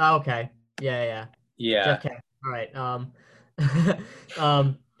 Oh, okay. Yeah. Jeff Kent. All right.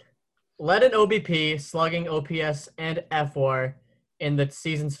 Led in OBP, slugging, OPS, and FWAR in the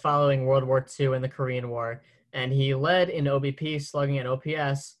seasons following World War II and the Korean War. And he led in OBP, slugging, and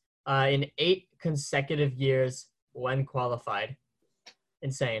OPS in 8 consecutive years when qualified.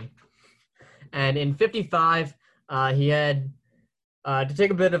 Insane. And in 55, he had To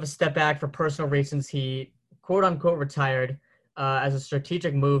take a bit of a step back for personal reasons, he quote-unquote retired as a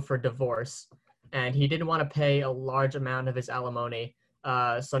strategic move for divorce, and he didn't want to pay a large amount of his alimony,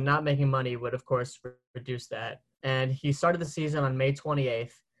 so not making money would, of course, reduce that. And he started the season on May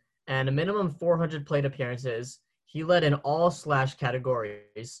 28th, and a minimum 400 plate appearances. He led in all slash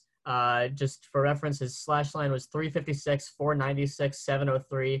categories. Just for reference, his slash line was 356, 496,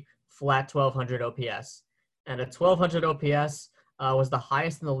 703, flat 1200 OPS. And a 1200 OPS was the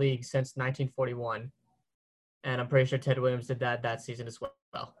highest in the league since 1941. And I'm pretty sure Ted Williams did that season as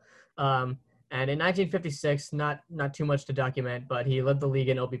well. And in 1956, not too much to document, but he led the league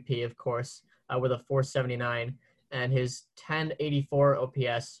in OBP, of course, with a 479, and his 1084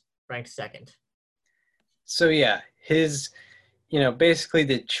 OPS ranked second. So yeah, his, basically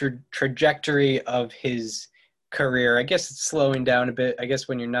the trajectory of his career, I guess it's slowing down a bit. I guess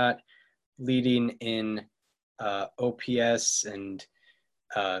when you're not leading in OPS and,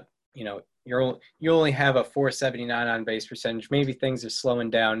 you only have a 479 on base percentage, maybe things are slowing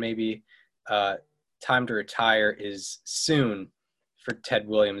down. Maybe time to retire is soon for Ted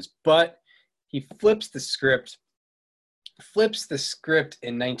Williams, but he flips the script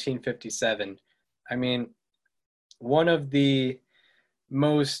in 1957. I mean, one of the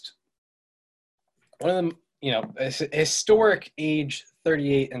historic age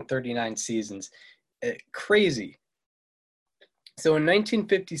 38 and 39 seasons. Crazy. So in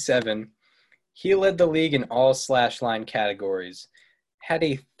 1957, he led the league in all slash line categories, had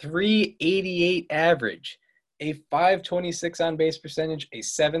a 388 average, a 526 on base percentage, a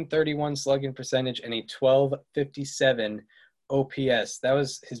 731 slugging percentage, and a 1257 OPS. That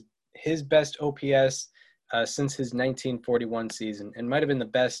was his best OPS since his 1941 season, and might have been the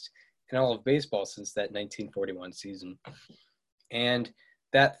best in all of baseball since that 1941 season. And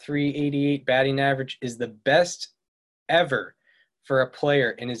that 388 batting average is the best ever for a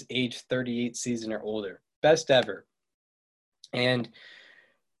player in his age 38 season or older. Best ever. And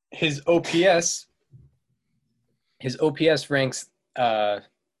his OPS ranks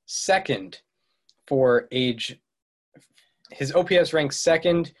second for age. His OPS ranks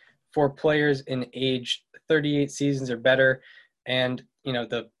second for players in age 38 seasons or better. And,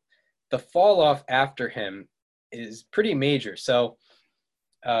 the fall off after him is pretty major. So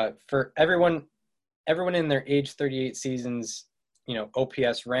for everyone in their age 38 seasons,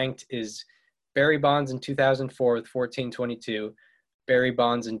 OPS ranked is Barry Bonds in 2004 with 1422, Barry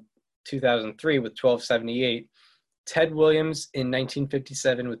Bonds in 2003 with 1278, Ted Williams in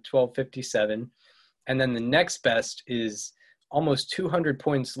 1957 with 1257, and then the next best is almost 200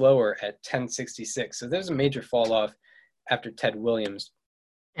 points lower at 1066. So there's a major fall off after Ted Williams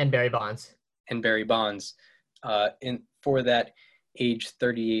and Barry Bonds for that age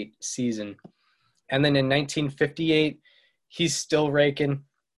 38 season. And then in 1958, he's still raking,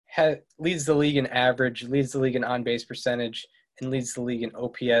 leads the league in average, leads the league in on-base percentage, and leads the league in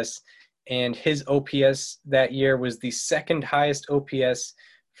OPS. And his OPS that year was the second highest OPS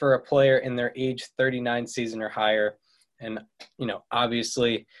for a player in their age 39 season or higher. And,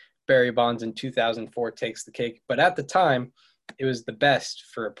 obviously Barry Bonds in 2004 takes the cake. But at the time, it was the best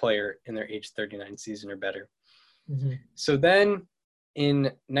for a player in their age 39 season or better. Mm-hmm. So then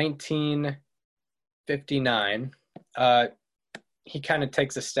in 1959, he kind of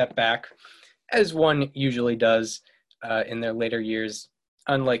takes a step back, as one usually does in their later years.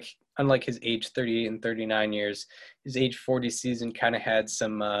 Unlike his age 38 and 39 years, his age 40 season kind of had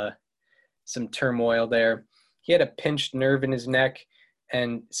some turmoil there. He had a pinched nerve in his neck,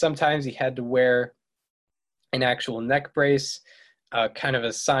 and sometimes he had to wear an actual neck brace, kind of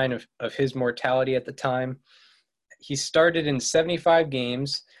a sign of his mortality at the time. He started in 75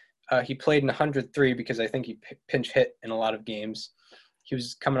 games. He played in 103 because I think he pinch hit in a lot of games. He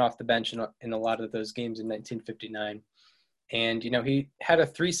was coming off the bench in a lot of those games in 1959. And, he had a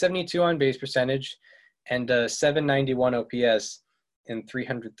 372 on base percentage and a 791 OPS in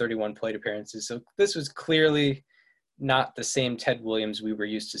 331 plate appearances. So this was clearly not the same Ted Williams we were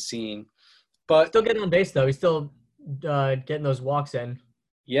used to seeing. But still getting on base, though. He's still getting those walks in.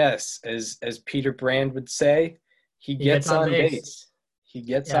 Yes, as Peter Brand would say, he gets on base. He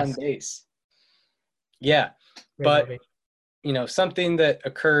gets on base. Yeah, but, something that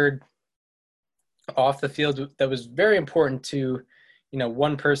occurred off the field that was very important to,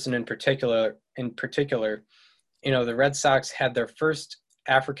 one person in particular, the Red Sox had their first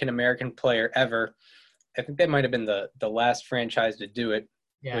African-American player ever. I think they might have been the last franchise to do it,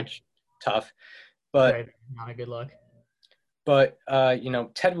 which tough, but not a good look. But,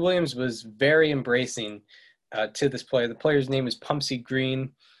 Ted Williams was very embracing to this player. The player's name was Pumpsie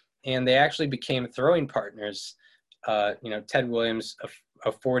Green, and they actually became throwing partners Ted Williams,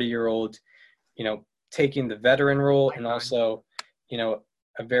 a 40-year-old, taking the veteran role and also,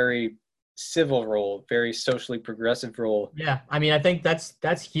 a very civil role, very socially progressive role. Yeah, I mean, I think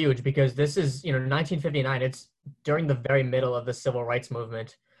that's huge because this is 1959. It's during the very middle of the civil rights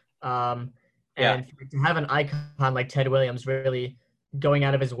movement, and to have an icon like Ted Williams really going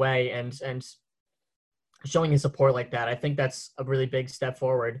out of his way and showing his support like that, I think that's a really big step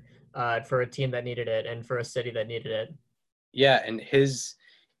forward for a team that needed it and for a city that needed it. Yeah, and his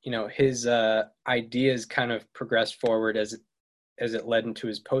ideas kind of progressed forward as it led into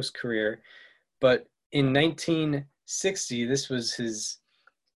his post-career. But in 1960, this was his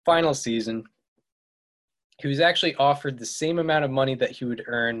final season. He was actually offered the same amount of money that he was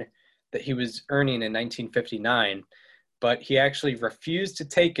earning in 1959, but he actually refused to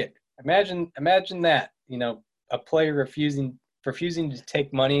take it. Imagine that, a player refusing to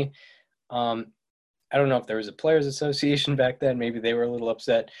take money. I don't know if there was a players association back then. Maybe they were a little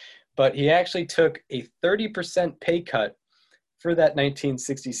upset, but he actually took a 30% pay cut for that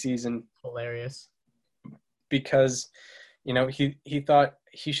 1960 season. Hilarious. Because, he thought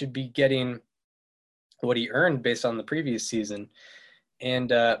he should be getting what he earned based on the previous season.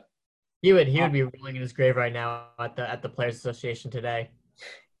 And he would be rolling in his grave right now at the Players Association today.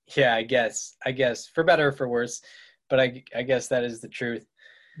 Yeah, I guess for better or for worse, but I guess that is the truth.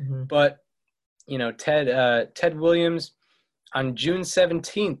 Mm-hmm. But Ted Williams, on June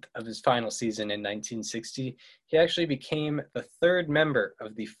 17th of his final season in 1960, he actually became the third member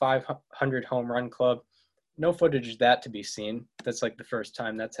of the 500 home run club. No footage of that to be seen. That's like the first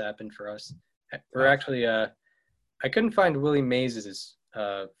time that's happened for us. We're actually I couldn't find Willie Mays'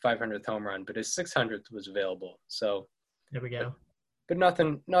 500th home run, but his 600th was available. So there we go. But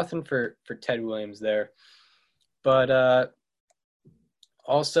nothing for Ted Williams there. But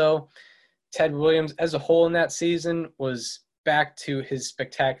also, Ted Williams as a whole in that season was back to his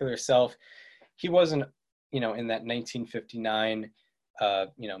spectacular self. He wasn't, in that 1959,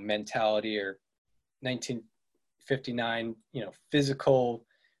 mentality or 1959, physical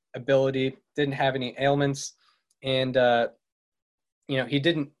ability. Didn't have any ailments, and he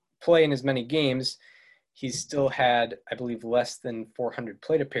didn't play in as many games. He still had, I believe, less than 400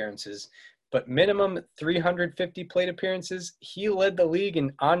 plate appearances, but minimum 350 plate appearances. He led the league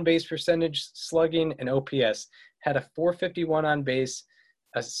in on-base percentage, slugging, and OPS. Had a 451 on base,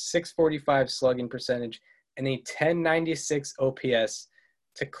 a 645 slugging percentage, and a 1096 OPS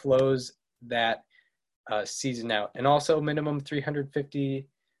to close that season out. And also minimum 350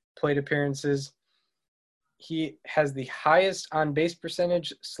 plate appearances. He has the highest on-base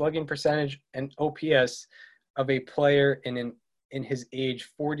percentage, slugging percentage, and OPS of a player in his age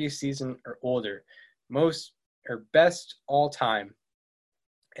 40 season or older. Most or best all time.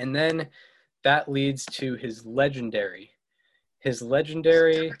 And then that leads to his legendary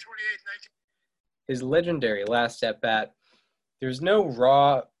last at bat. There's no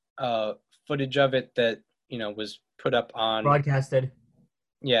raw footage of it that was put up on broadcasted.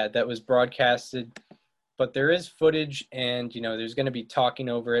 Yeah, that was broadcasted, but there is footage, and there's going to be talking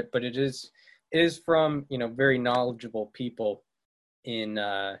over it. But it is from very knowledgeable people in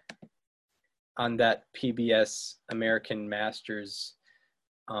on that PBS American Masters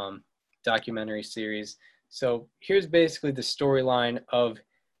documentary series. So here's basically the storyline of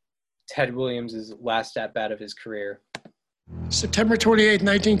Ted Williams' last at-bat of his career. September 28,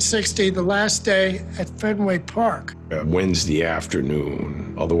 1960, the last day at Fenway Park. A Wednesday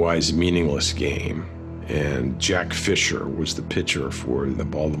afternoon, otherwise meaningless game, and Jack Fisher was the pitcher for the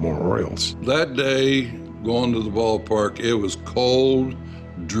Baltimore Orioles. That day, going to the ballpark, it was cold,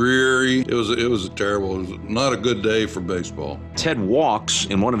 dreary. It was not a good day for baseball. Ted walks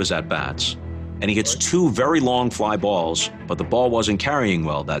in one of his at-bats, and he gets two very long fly balls, but the ball wasn't carrying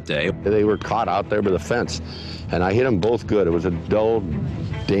well that day. They were caught out there by the fence, and I hit them both good. It was a dull,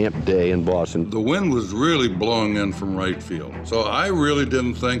 damp day in Boston. The wind was really blowing in from right field, so I really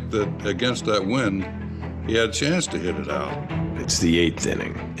didn't think that against that wind, he had a chance to hit it out. It's the eighth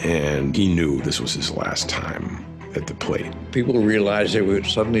inning, and he knew this was his last time at the plate. People realized they were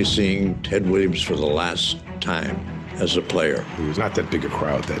suddenly seeing Ted Williams for the last time as a player. It was not that big a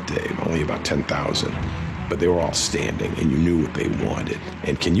crowd that day, only about 10,000, but they were all standing, and you knew what they wanted.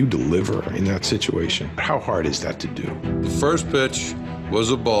 And can you deliver in that situation? How hard is that to do? The first pitch was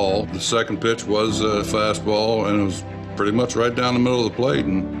a ball. The second pitch was a fastball, and it was pretty much right down the middle of the plate,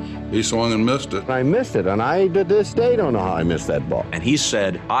 and he swung and missed it. I missed it, and I, to this day, don't know how I missed that ball. And he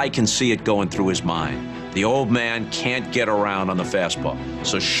said, I can see it going through his mind. The old man can't get around on the fastball.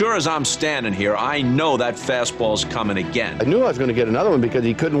 So sure as I'm standing here, I know that fastball's coming again. I knew I was going to get another one because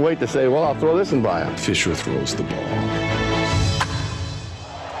he couldn't wait to say, well, I'll throw this one by him. Fisher throws the ball.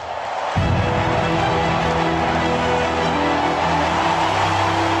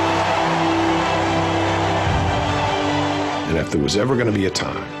 And if there was ever going to be a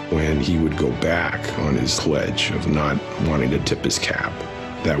time when he would go back on his pledge of not wanting to tip his cap,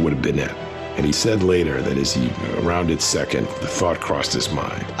 that would have been it. And he said later that as he rounded second, the thought crossed his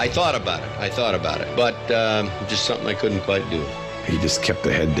mind. I thought about it, but just something I couldn't quite do. He just kept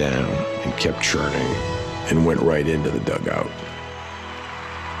the head down and kept churning and went right into the dugout.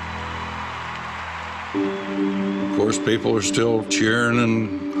 Of course, people are still cheering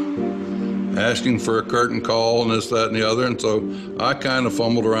and asking for a curtain call and this, that, and the other. And so I kind of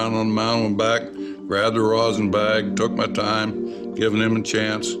fumbled around on the mound, went back, grabbed the rosin bag, took my time, giving him a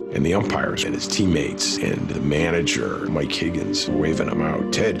chance. And the umpires and his teammates and the manager, Mike Higgins, waving him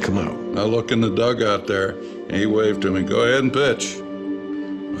out. Ted, come out. I look in the dugout there, and he waved to me, go ahead and pitch.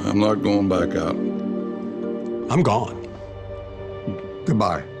 I'm not going back out. I'm gone.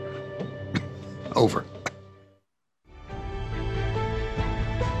 Goodbye. Over.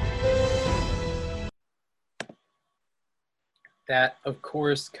 That, of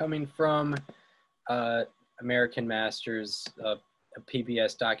course, coming from American Masters, a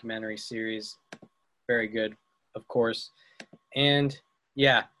PBS documentary series. Very good, of course. And,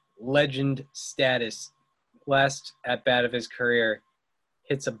 yeah, legend status. Last at-bat of his career,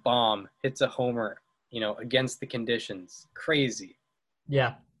 hits a bomb, hits a homer, against the conditions. Crazy.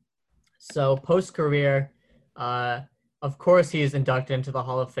 Yeah. So, post-career, of course, he is inducted into the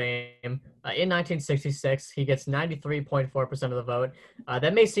Hall of Fame. In 1966, he gets 93.4% of the vote.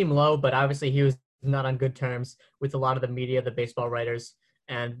 That may seem low, but obviously he was not on good terms with a lot of the media, the baseball writers,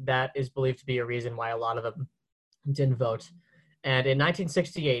 and that is believed to be a reason why a lot of them didn't vote. And in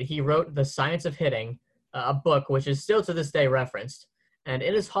 1968, he wrote The Science of Hitting, a book which is still to this day referenced. And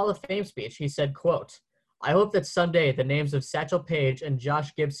in his Hall of Fame speech, he said, quote, "I hope that someday the names of Satchel Paige and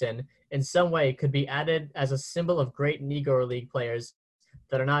Josh Gibson in some way could be added as a symbol of great Negro League players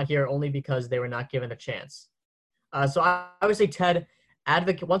that are not here only because they were not given a chance." So obviously Ted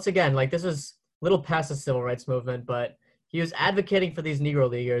advocate once again, like this is a little past the civil rights movement, but he was advocating for these Negro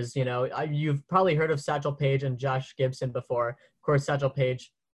Leaguers. You've probably heard of Satchel Paige and Josh Gibson before. Of course, Satchel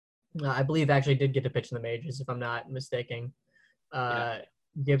Paige, I believe, actually did get to pitch in the majors, if I'm not mistaken.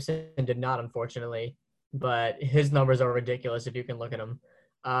 Gibson did not, unfortunately, but his numbers are ridiculous if you can look at them.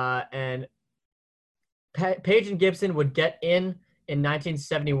 And Paige and Gibson would get in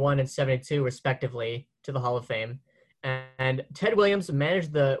 1971 and 72, respectively, to the Hall of Fame. And Ted Williams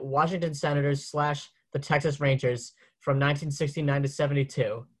managed the Washington Senators / the Texas Rangers from 1969 to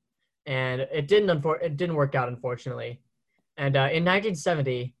 72. And it didn't work out, unfortunately. And in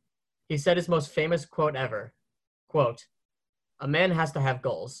 1970, he said his most famous quote ever, quote, "A man has to have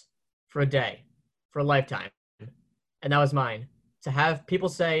goals for a day, for a lifetime." And that was mine. To have people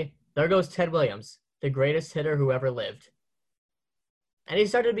say, "There goes Ted Williams, the greatest hitter who ever lived." And he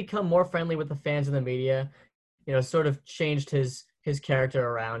started to become more friendly with the fans and the media, sort of changed his character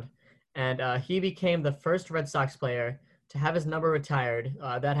around. And he became the first Red Sox player to have his number retired.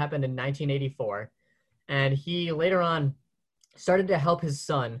 That happened in 1984. And he later on started to help his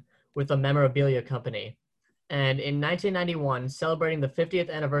son with a memorabilia company. And in 1991, celebrating the 50th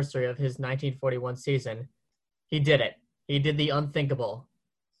anniversary of his 1941 season, he did it. He did the unthinkable.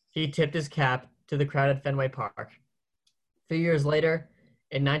 He tipped his cap to the crowd at Fenway Park. A few years later,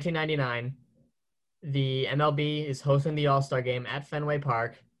 in 1999, the MLB is hosting the All-Star Game at Fenway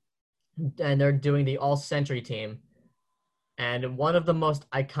Park, and they're doing the All-Century team. And one of the most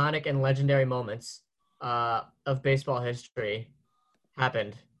iconic and legendary moments of baseball history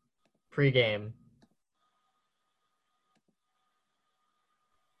happened pre-game.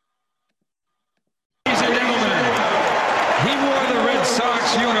 Ladies and gentlemen, he wore the Red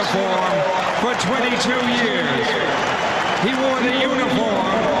Sox uniform for 22 years. He wore the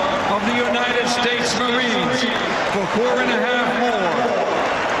uniform of the United States Marines for 4.5 more.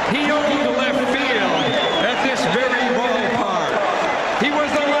 He owned left field at this very ballpark. He was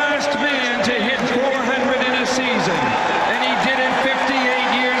the last man to hit 400 in a season, and he did it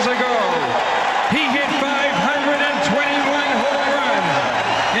 58 years ago. He hit 521 home runs,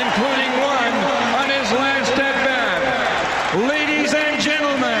 including one on his last at-bat. Ladies and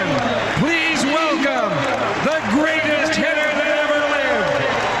gentlemen, please welcome the greatest hitter that ever lived,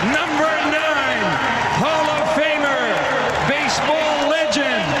 number 9, Hall of Famer,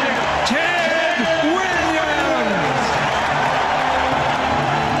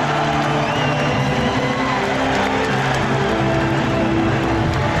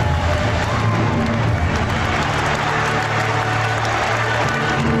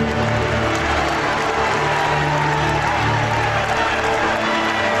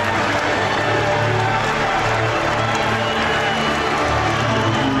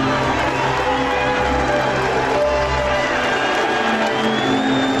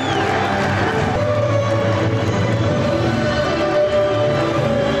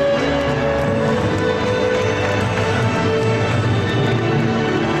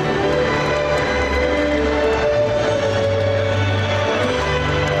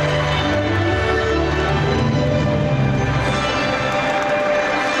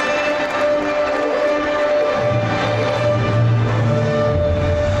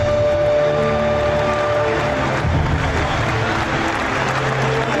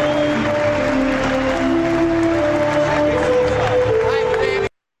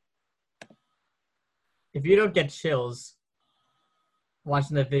 don't get chills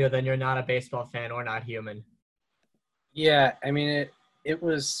watching the video, then you're not a baseball fan or not human. Yeah, I mean,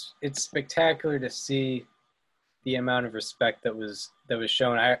 it's spectacular to see the amount of respect that was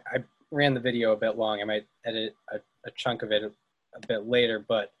shown. I ran the video a bit long. I might edit a chunk of it a bit later,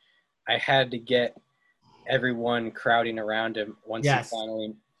 but I had to get everyone crowding around him once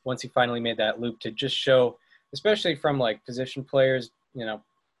he finally made that loop to just show, especially from like position players,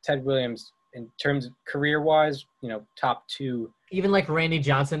 Ted Williams in terms of career-wise, top 2. Even like Randy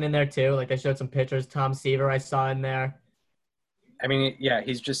Johnson in there too. Like they showed some pictures. Tom Seaver I saw in there. I mean, yeah,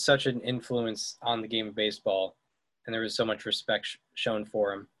 he's just such an influence on the game of baseball, and there was so much respect shown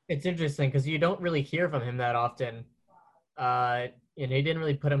for him. It's interesting because you don't really hear from him that often. He didn't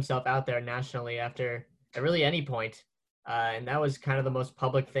really put himself out there nationally at really any point. And that was kind of the most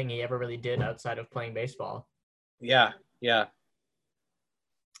public thing he ever really did outside of playing baseball. Yeah.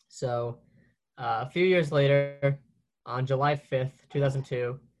 So a few years later, on July 5th,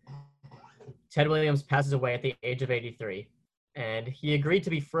 2002, Ted Williams passes away at the age of 83. And he agreed to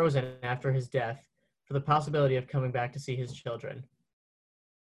be frozen after his death for the possibility of coming back to see his children.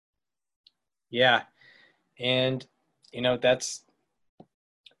 Yeah. And, that's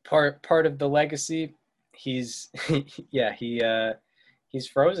part of the legacy. He's he's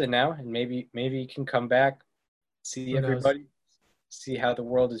frozen now, and maybe he can come back, see everybody, see how the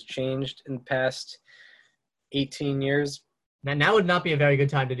world has changed in the past 18 years. Now would not be a very good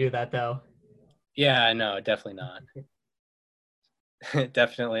time to do that, though. Yeah, no, definitely not.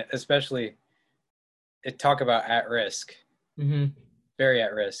 Definitely, especially talk about at risk. Mm-hmm. Very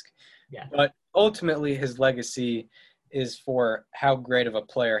at risk. Yeah. But ultimately, his legacy is for how great of a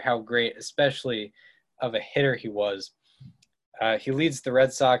player, how great, especially of a hitter he was. He leads the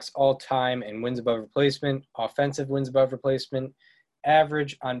Red Sox all time in wins above replacement, offensive wins above replacement,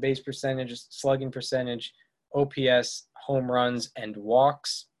 average on base percentage, slugging percentage, OPS, home runs, and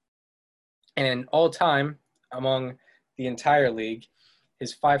walks. And all time among the entire league,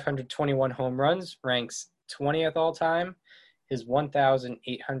 his 521 home runs ranks 20th all time. His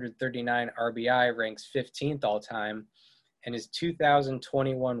 1,839 RBI ranks 15th all time. And his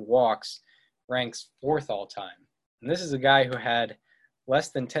 2,021 walks ranks 4th all time. And this is a guy who had less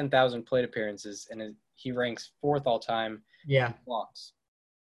than 10,000 plate appearances, and he ranks 4th all time in walks.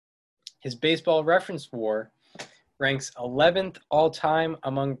 His baseball reference WAR ranks 11th all time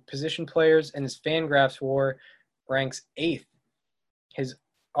among position players, and his Fangraphs WAR ranks 8th. His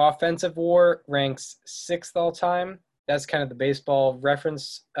offensive WAR ranks 6th all time. That's kind of the baseball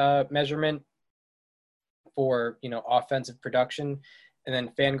reference measurement for offensive production, and then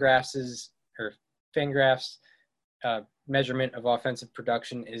Fangraphs measurement of offensive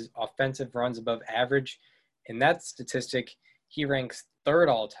production is offensive runs above average. In that statistic, he ranks 3rd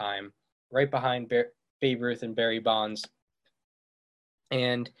all time, right behind Babe Ruth and Barry Bonds.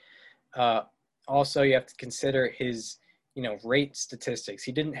 And also you have to consider his, rate statistics.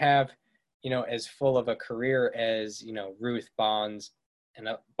 He didn't have, as full of a career as, Ruth, Bonds, and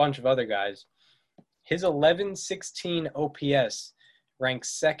a bunch of other guys. His 1116 OPS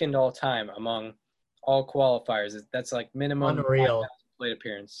ranks 2nd all time among all qualifiers. That's like minimum unreal plate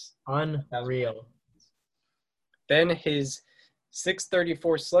appearance. Unreal. Then his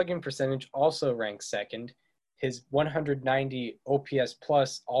 634 slugging percentage also ranks 2nd. His 190 OPS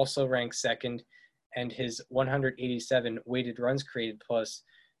plus also ranks 2nd, and his 187 weighted runs created plus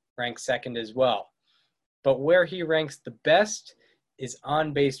ranks 2nd as well. But where he ranks the best is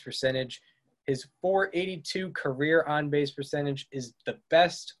on base percentage. His 482 career on base percentage is the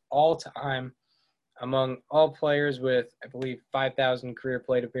best all time among all players with, I believe, 5,000 career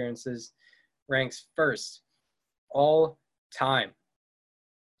plate appearances, ranks 1st all time.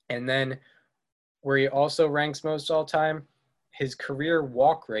 And then where he also ranks most all time, his career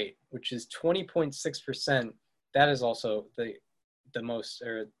walk rate, which is 20.6%, that is also the most,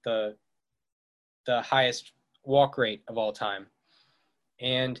 or the highest walk rate of all time.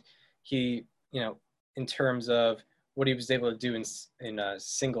 And he, in terms of what he was able to do in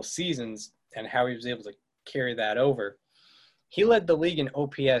single seasons and how he was able to carry that over, he led the league in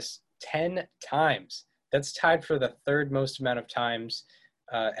OPS 10 times. That's tied for the 3rd most amount of times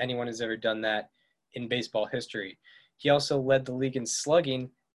anyone has ever done that in baseball history. He also led the league in slugging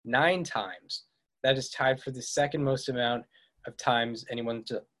 9 times. That is tied for the 2nd most amount of times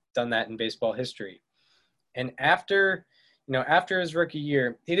anyone's done that in baseball history. And after his rookie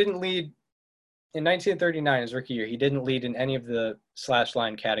year, he didn't lead in 1939, his rookie year. He didn't lead in any of the slash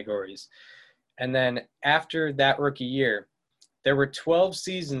line categories. And then after that rookie year, there were 12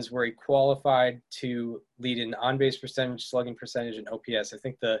 seasons where he qualified to lead in on-base percentage, slugging percentage, and OPS. I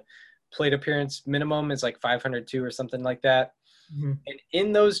think the plate appearance minimum is like 502 or something like that. Mhm. And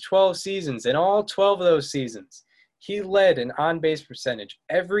in those 12 seasons, in all 12 of those seasons, he led an on-base percentage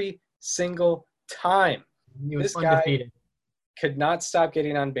every single time. He was This guy undefeated. could not stop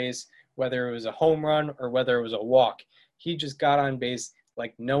getting on base, whether it was a home run or whether it was a walk. He just got on base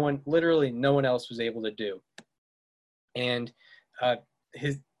like literally no one else was able to do. And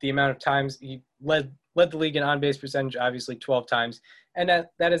the amount of times he led the league in on-base percentage, obviously 12 times, and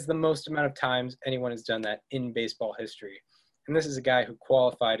that is the most amount of times anyone has done that in baseball history. And this is a guy who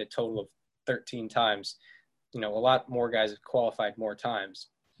qualified a total of 13 times. A lot more guys have qualified more times.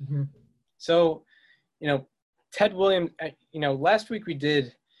 Mm-hmm. So, Ted Williams, last week we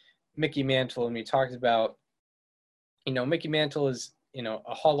did Mickey Mantle, and we talked about, Mickey Mantle is,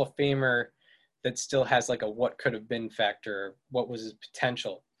 a Hall of Famer that still has like a what could have been factor, what was his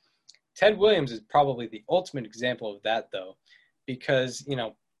potential. Ted Williams is probably the ultimate example of that, though, because,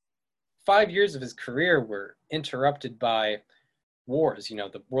 5 years of his career were interrupted by wars,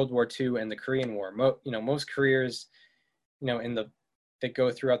 the World War II and the Korean War. Most careers, that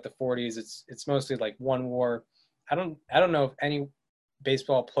go throughout the 40s, it's mostly like one war. I don't know if any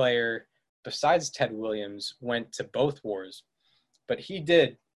baseball player besides Ted Williams went to both wars, but he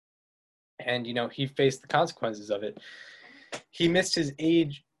did. And, he faced the consequences of it. He missed his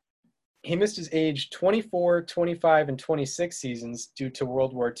age 24, 25, and 26 seasons due to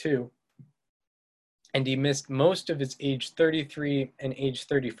World War II. And he missed most of his age 33 and age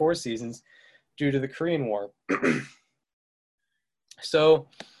 34 seasons due to the Korean War. So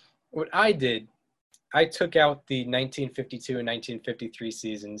what I did, I took out the 1952 and 1953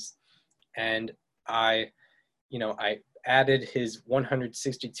 seasons, and I added his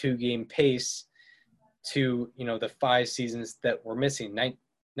 162 game pace to, the 5 seasons that were missing,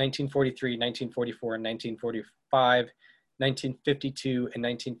 1943, 1944, and 1945, 1952, and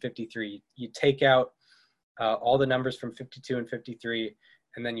 1953. You take out all the numbers from 52 and 53,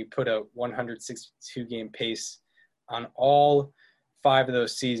 and then you put a 162 game pace on all 5 of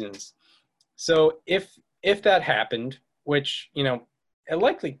those seasons. So if that happened, which, it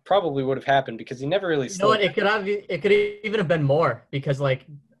likely probably would have happened because he never really You know what? It could even have been more because like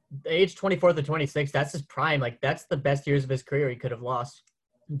age 24 to 26, that's his prime. Like that's the best years of his career he could have lost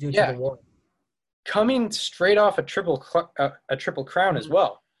due to the war. Coming straight off a triple crown as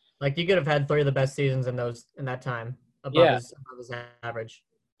well. Like you could have had 3 of the best seasons in that time above his average.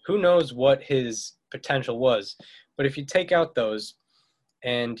 Who knows what his potential was? But if you take out those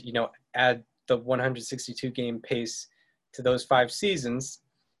and add the 162 game pace to those 5 seasons,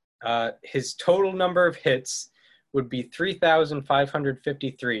 his total number of hits would be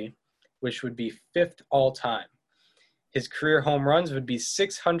 3,553, which would be 5th all time. His career home runs would be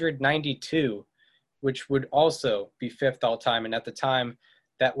 692, which would also be 5th all time. And at the time,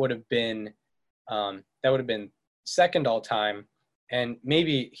 that would have been 2nd all time. And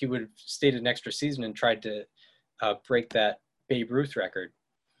maybe he would have stayed an extra season and tried to break that Babe Ruth record.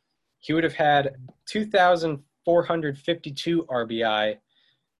 He would have had 2,452 RBI,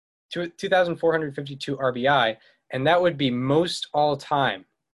 and that would be most all time.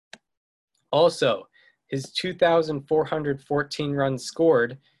 Also, his 2,414 runs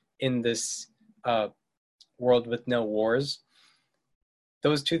scored in this world with no wars.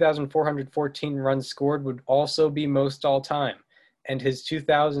 Those 2,414 runs scored would also be most all time. And his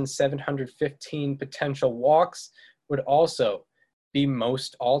 2,715 potential walks would also be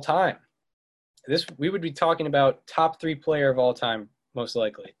most all time. We would be talking about top 3 player of all time, most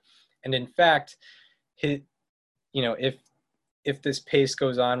likely. And in fact, if this pace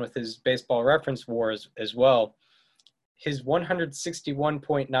goes on with his baseball reference wars as well, his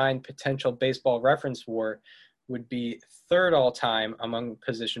 161.9 potential baseball reference war would be 3rd all time among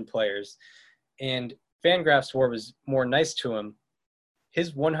position players. And Fangraphs war was more nice to him.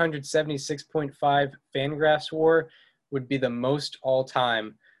 His 176.5 Fangraphs war would be the most all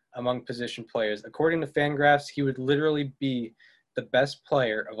time among position players. According to Fangraphs, he would literally be the best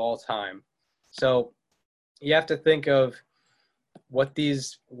player of all time. So you have to think of what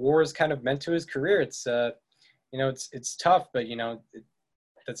these wars kind of meant to his career. It's it's tough, but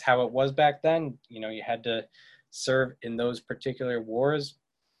that's how it was back then. You had to serve in those particular wars,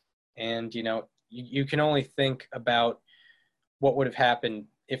 and you can only think about what would have happened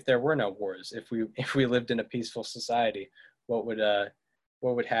if there were no wars. If we lived in a peaceful society, what would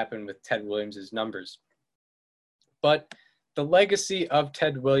happen with Ted Williams' numbers? But the legacy of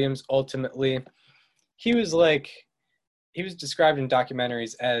Ted Williams, ultimately, he was described in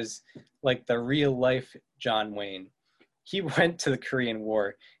documentaries as like the real life John Wayne. He went to the Korean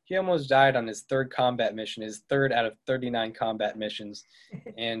War. He almost died on his 3rd combat mission, his 3rd out of 39 combat missions.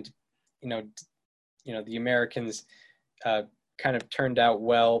 And the Americans kind of turned out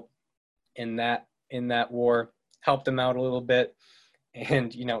well in that war, helped him out a little bit,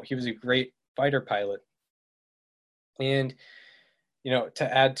 and he was a great fighter pilot. And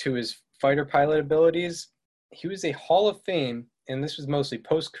to add to his fighter pilot abilities, he was a Hall of Fame, and this was mostly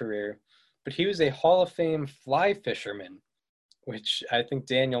post-career, but he was a Hall of Fame fly fisherman, which I think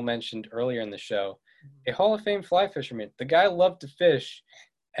Daniel mentioned earlier in the show. A Hall of Fame fly fisherman. The guy loved to fish,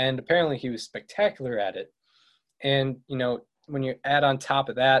 and apparently he was spectacular at it. And, when you add on top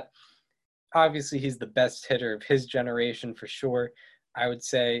of that, obviously he's the best hitter of his generation for sure. I would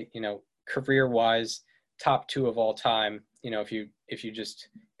say, career-wise, top 2 of all time, if you just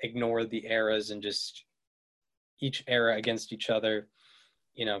ignore the eras and just each era against each other,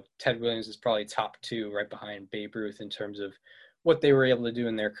 Ted Williams is probably top 2 right behind Babe Ruth in terms of what they were able to do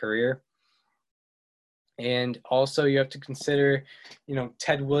in their career. And also you have to consider,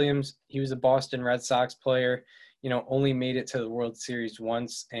 Ted Williams, he was a Boston Red Sox player, only made it to the World Series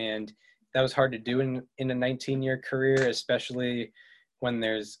once. And that was hard to do in a 19-year career, especially when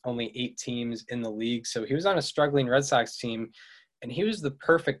there's only 8 teams in the league. So he was on a struggling Red Sox team, and he was the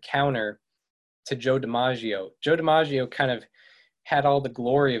perfect counter to Joe DiMaggio. Joe DiMaggio kind of had all the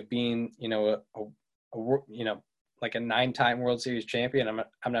glory of being, like a 9-time World Series champion.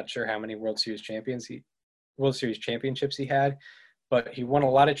 I'm not sure how many World Series championships he had, but he won a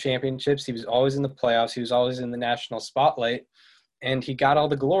lot of championships. He was always in the playoffs. He was always in the national spotlight, and he got all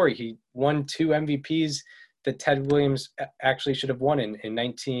the glory. He won 2 MVPs that Ted Williams actually should have won in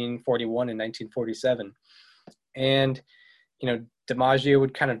 1941 and 1947. And, DiMaggio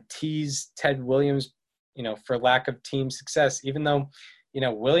would kind of tease Ted Williams, for lack of team success, even though,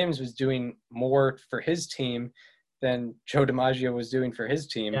 Williams was doing more for his team than Joe DiMaggio was doing for his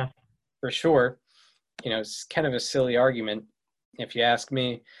team, for sure. It's kind of a silly argument, if you ask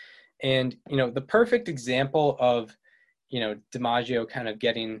me. And, the perfect example of, DiMaggio kind of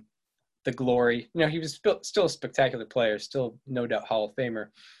getting the glory, he was still a spectacular player, still no doubt Hall of Famer,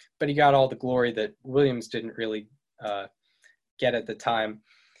 but he got all the glory that Williams didn't really get at the time.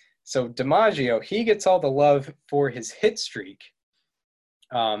 So DiMaggio, he gets all the love for his hit streak,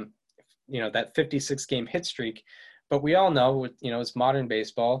 that 56-game hit streak. But we all know, it's modern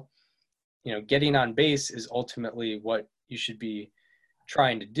baseball, getting on base is ultimately what you should be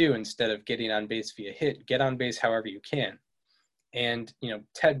trying to do instead of getting on base via hit. Get on base however you can. And,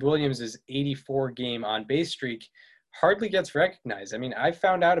 Ted Williams' 84-game on-base streak hardly gets recognized. I mean, I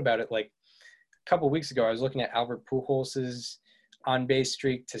found out about it like a couple of weeks ago. I was looking at Albert Pujols' on-base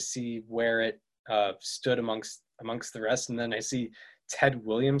streak to see where it stood amongst the rest. And then I see Ted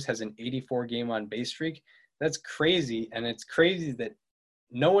Williams has an 84-game on-base streak. That's crazy. And it's crazy that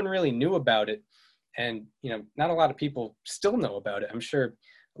no one really knew about it. And, not a lot of people still know about it. I'm sure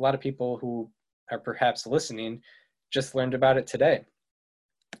a lot of people who are perhaps listening just learned about it today.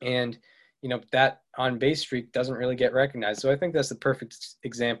 And, that on-base streak doesn't really get recognized. So I think that's the perfect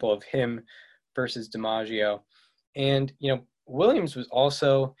example of him versus DiMaggio. And, Williams was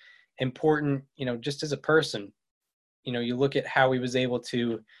also important, just as a person. You look at how he was able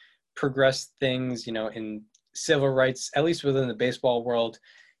to progress things, in civil rights, at least within the baseball world,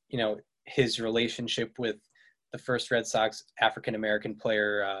 his relationship with the first Red Sox African-American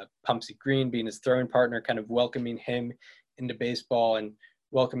player, Pumpsie Green, being his throwing partner, kind of welcoming him into baseball and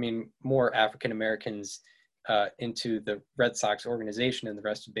welcoming more African-Americans into the Red Sox organization and the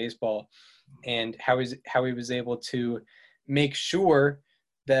rest of baseball, and how he was able to make sure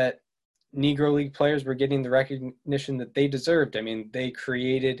that Negro League players were getting the recognition that they deserved. I mean, they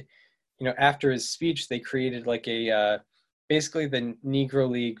created, after his speech, they created like basically the Negro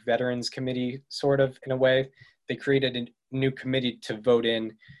League Veterans Committee, sort of, in a way. They created a new committee to vote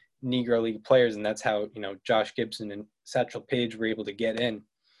in Negro League players, and that's how, Josh Gibson and Satchel Paige were able to get in.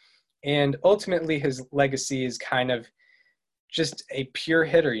 And ultimately, his legacy is kind of just a pure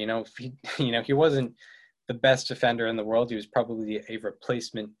hitter. He wasn't the best defender in the world. He was probably a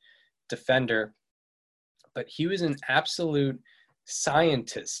replacement defender, but he was an absolute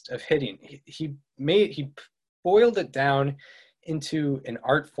scientist of hitting. He boiled it down into an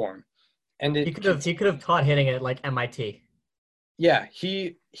art form, and he could have taught hitting at like MIT. Yeah,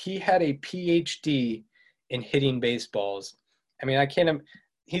 he had a PhD in hitting baseballs. I mean,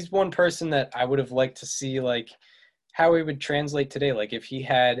 he's one person that I would have liked to see, like, how he would translate today. Like, if he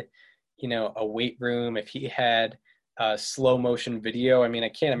had, a weight room, if he had slow motion video. I mean, I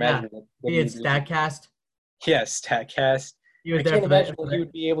can't imagine. Yeah. He had StatCast. Yeah, StatCast. He was I there can't for imagine that. what he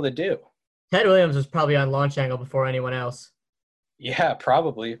would be able to do. Ted Williams was probably on launch angle before anyone else. Yeah,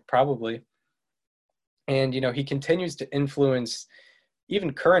 probably. And, he continues to influence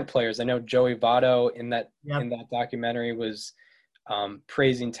even current players. I know Joey Votto in that Yep. in that documentary was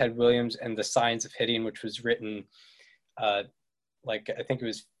praising Ted Williams and the Science of Hitting, which was written like I think it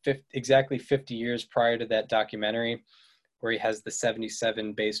was exactly 50 years prior to that documentary, where he has the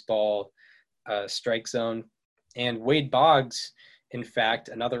 77 baseball strike zone. And Wade Boggs, in fact,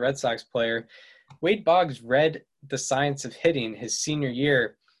 another Red Sox player, Wade Boggs read The Science of Hitting his senior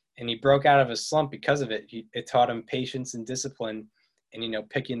year, and he broke out of a slump because of it. It taught him patience and discipline, and, you know,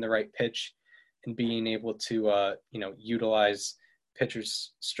 picking the right pitch and being able to, you know, utilize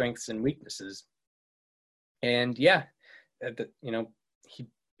pitchers' strengths and weaknesses. And yeah, you know,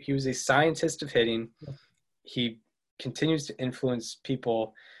 he was a scientist of hitting. He continues to influence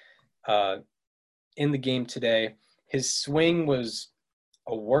people in the game today. His swing was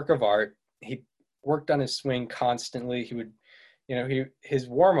a work of art. He worked on his swing constantly. He would, you know, his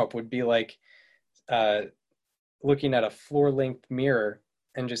warm-up would be like looking at a floor-length mirror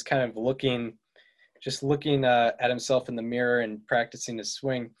and just kind of looking at himself in the mirror and practicing his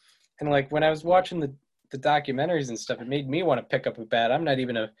swing. And like when I was watching the documentaries and stuff, it made me want to pick up a bat. I'm not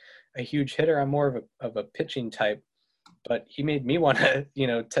even a huge hitter. I'm more of a pitching type, but he made me want to, you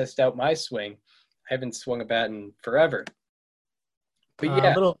know, test out my swing. I haven't swung a bat in forever. But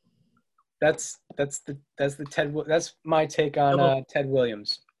yeah, that's my take on Ted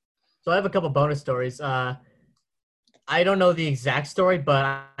Williams. So I have a couple bonus stories. I don't know the exact story, but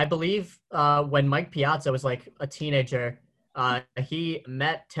I believe when Mike Piazza was like a teenager, he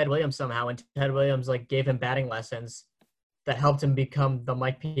met Ted Williams somehow, and Ted Williams like gave him batting lessons that helped him become the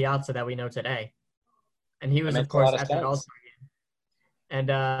Mike Piazza that we know today. And he was, of course, at that All-Star game.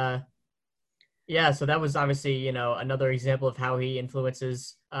 And yeah, so that was obviously, you know, another example of how he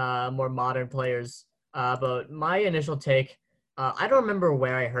influences more modern players. But my initial take, I don't remember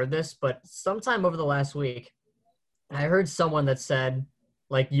where I heard this, but sometime over the last week, I heard someone that said,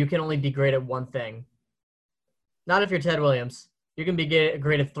 like, you can only be great at one thing. Not if you're Ted Williams. You can be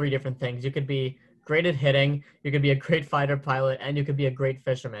great at 3 different things. You could be great at hitting, you could be a great fighter pilot, and you could be a great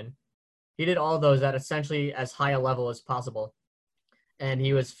fisherman. He did all those at essentially as high a level as possible. And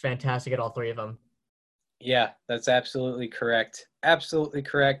he was fantastic at all 3 of them. Yeah, that's absolutely correct. Absolutely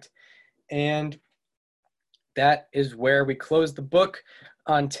correct. And that is where we close the book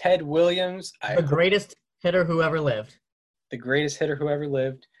on Ted Williams. The greatest hitter who ever lived. The greatest hitter who ever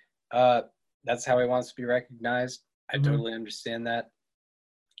lived. That's how he wants to be recognized. I totally understand that.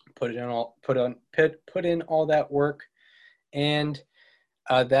 Put in all that work. And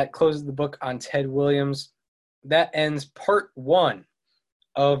that closes the book on Ted Williams. That ends part 1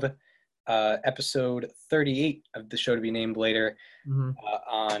 of episode 38 of the show to be named later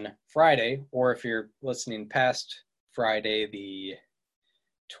on Friday, or if you're listening past Friday the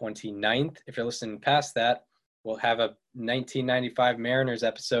 29th, if you're listening past that, we'll have a 1995 Mariners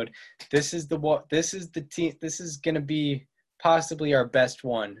episode. This is the team. This is going to be possibly our best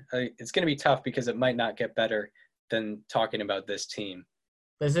one. It's going to be tough because it might not get better than talking about this team.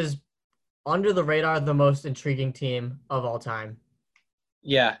 This is under the radar, the most intriguing team of all time.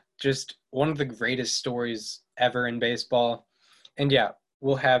 Yeah, just one of the greatest stories ever in baseball. And yeah,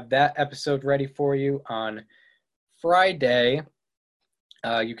 we'll have that episode ready for you on Friday.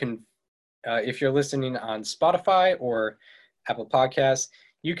 You can, if you're listening on Spotify or Apple Podcasts,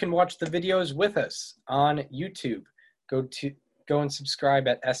 you can watch the videos with us on YouTube. Go and subscribe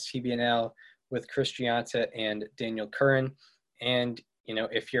at STBNL with Chris Gianta and Daniel Curran. And, you know,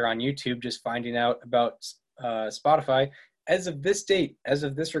 if you're on YouTube just finding out about Spotify, as of this date, as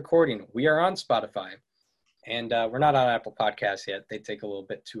of this recording, we are on Spotify. And we're not on Apple Podcasts yet. They take a little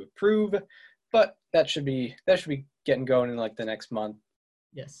bit to approve, but that should be getting going in like the next month.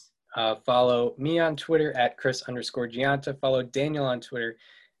 Yes. Follow me on Twitter at Chris_Gianta. Follow Daniel on Twitter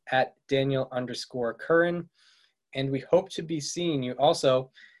at Daniel_Curran. And we hope to be seeing you.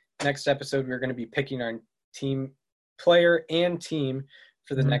 Also, next episode, we're going to be picking our team player and team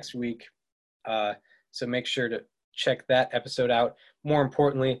for the next week. So make sure to check that episode out. More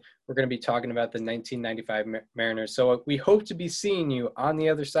importantly, we're going to be talking about the 1995 Mariners. So we hope to be seeing you on the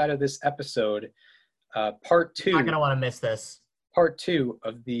other side of this episode. Part 2. You're not going to want to miss this. Part 2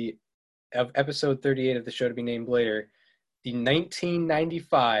 of episode 38 of the show to be named later. The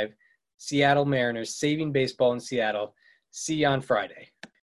 1995 Seattle Mariners saving baseball in Seattle. See you on Friday.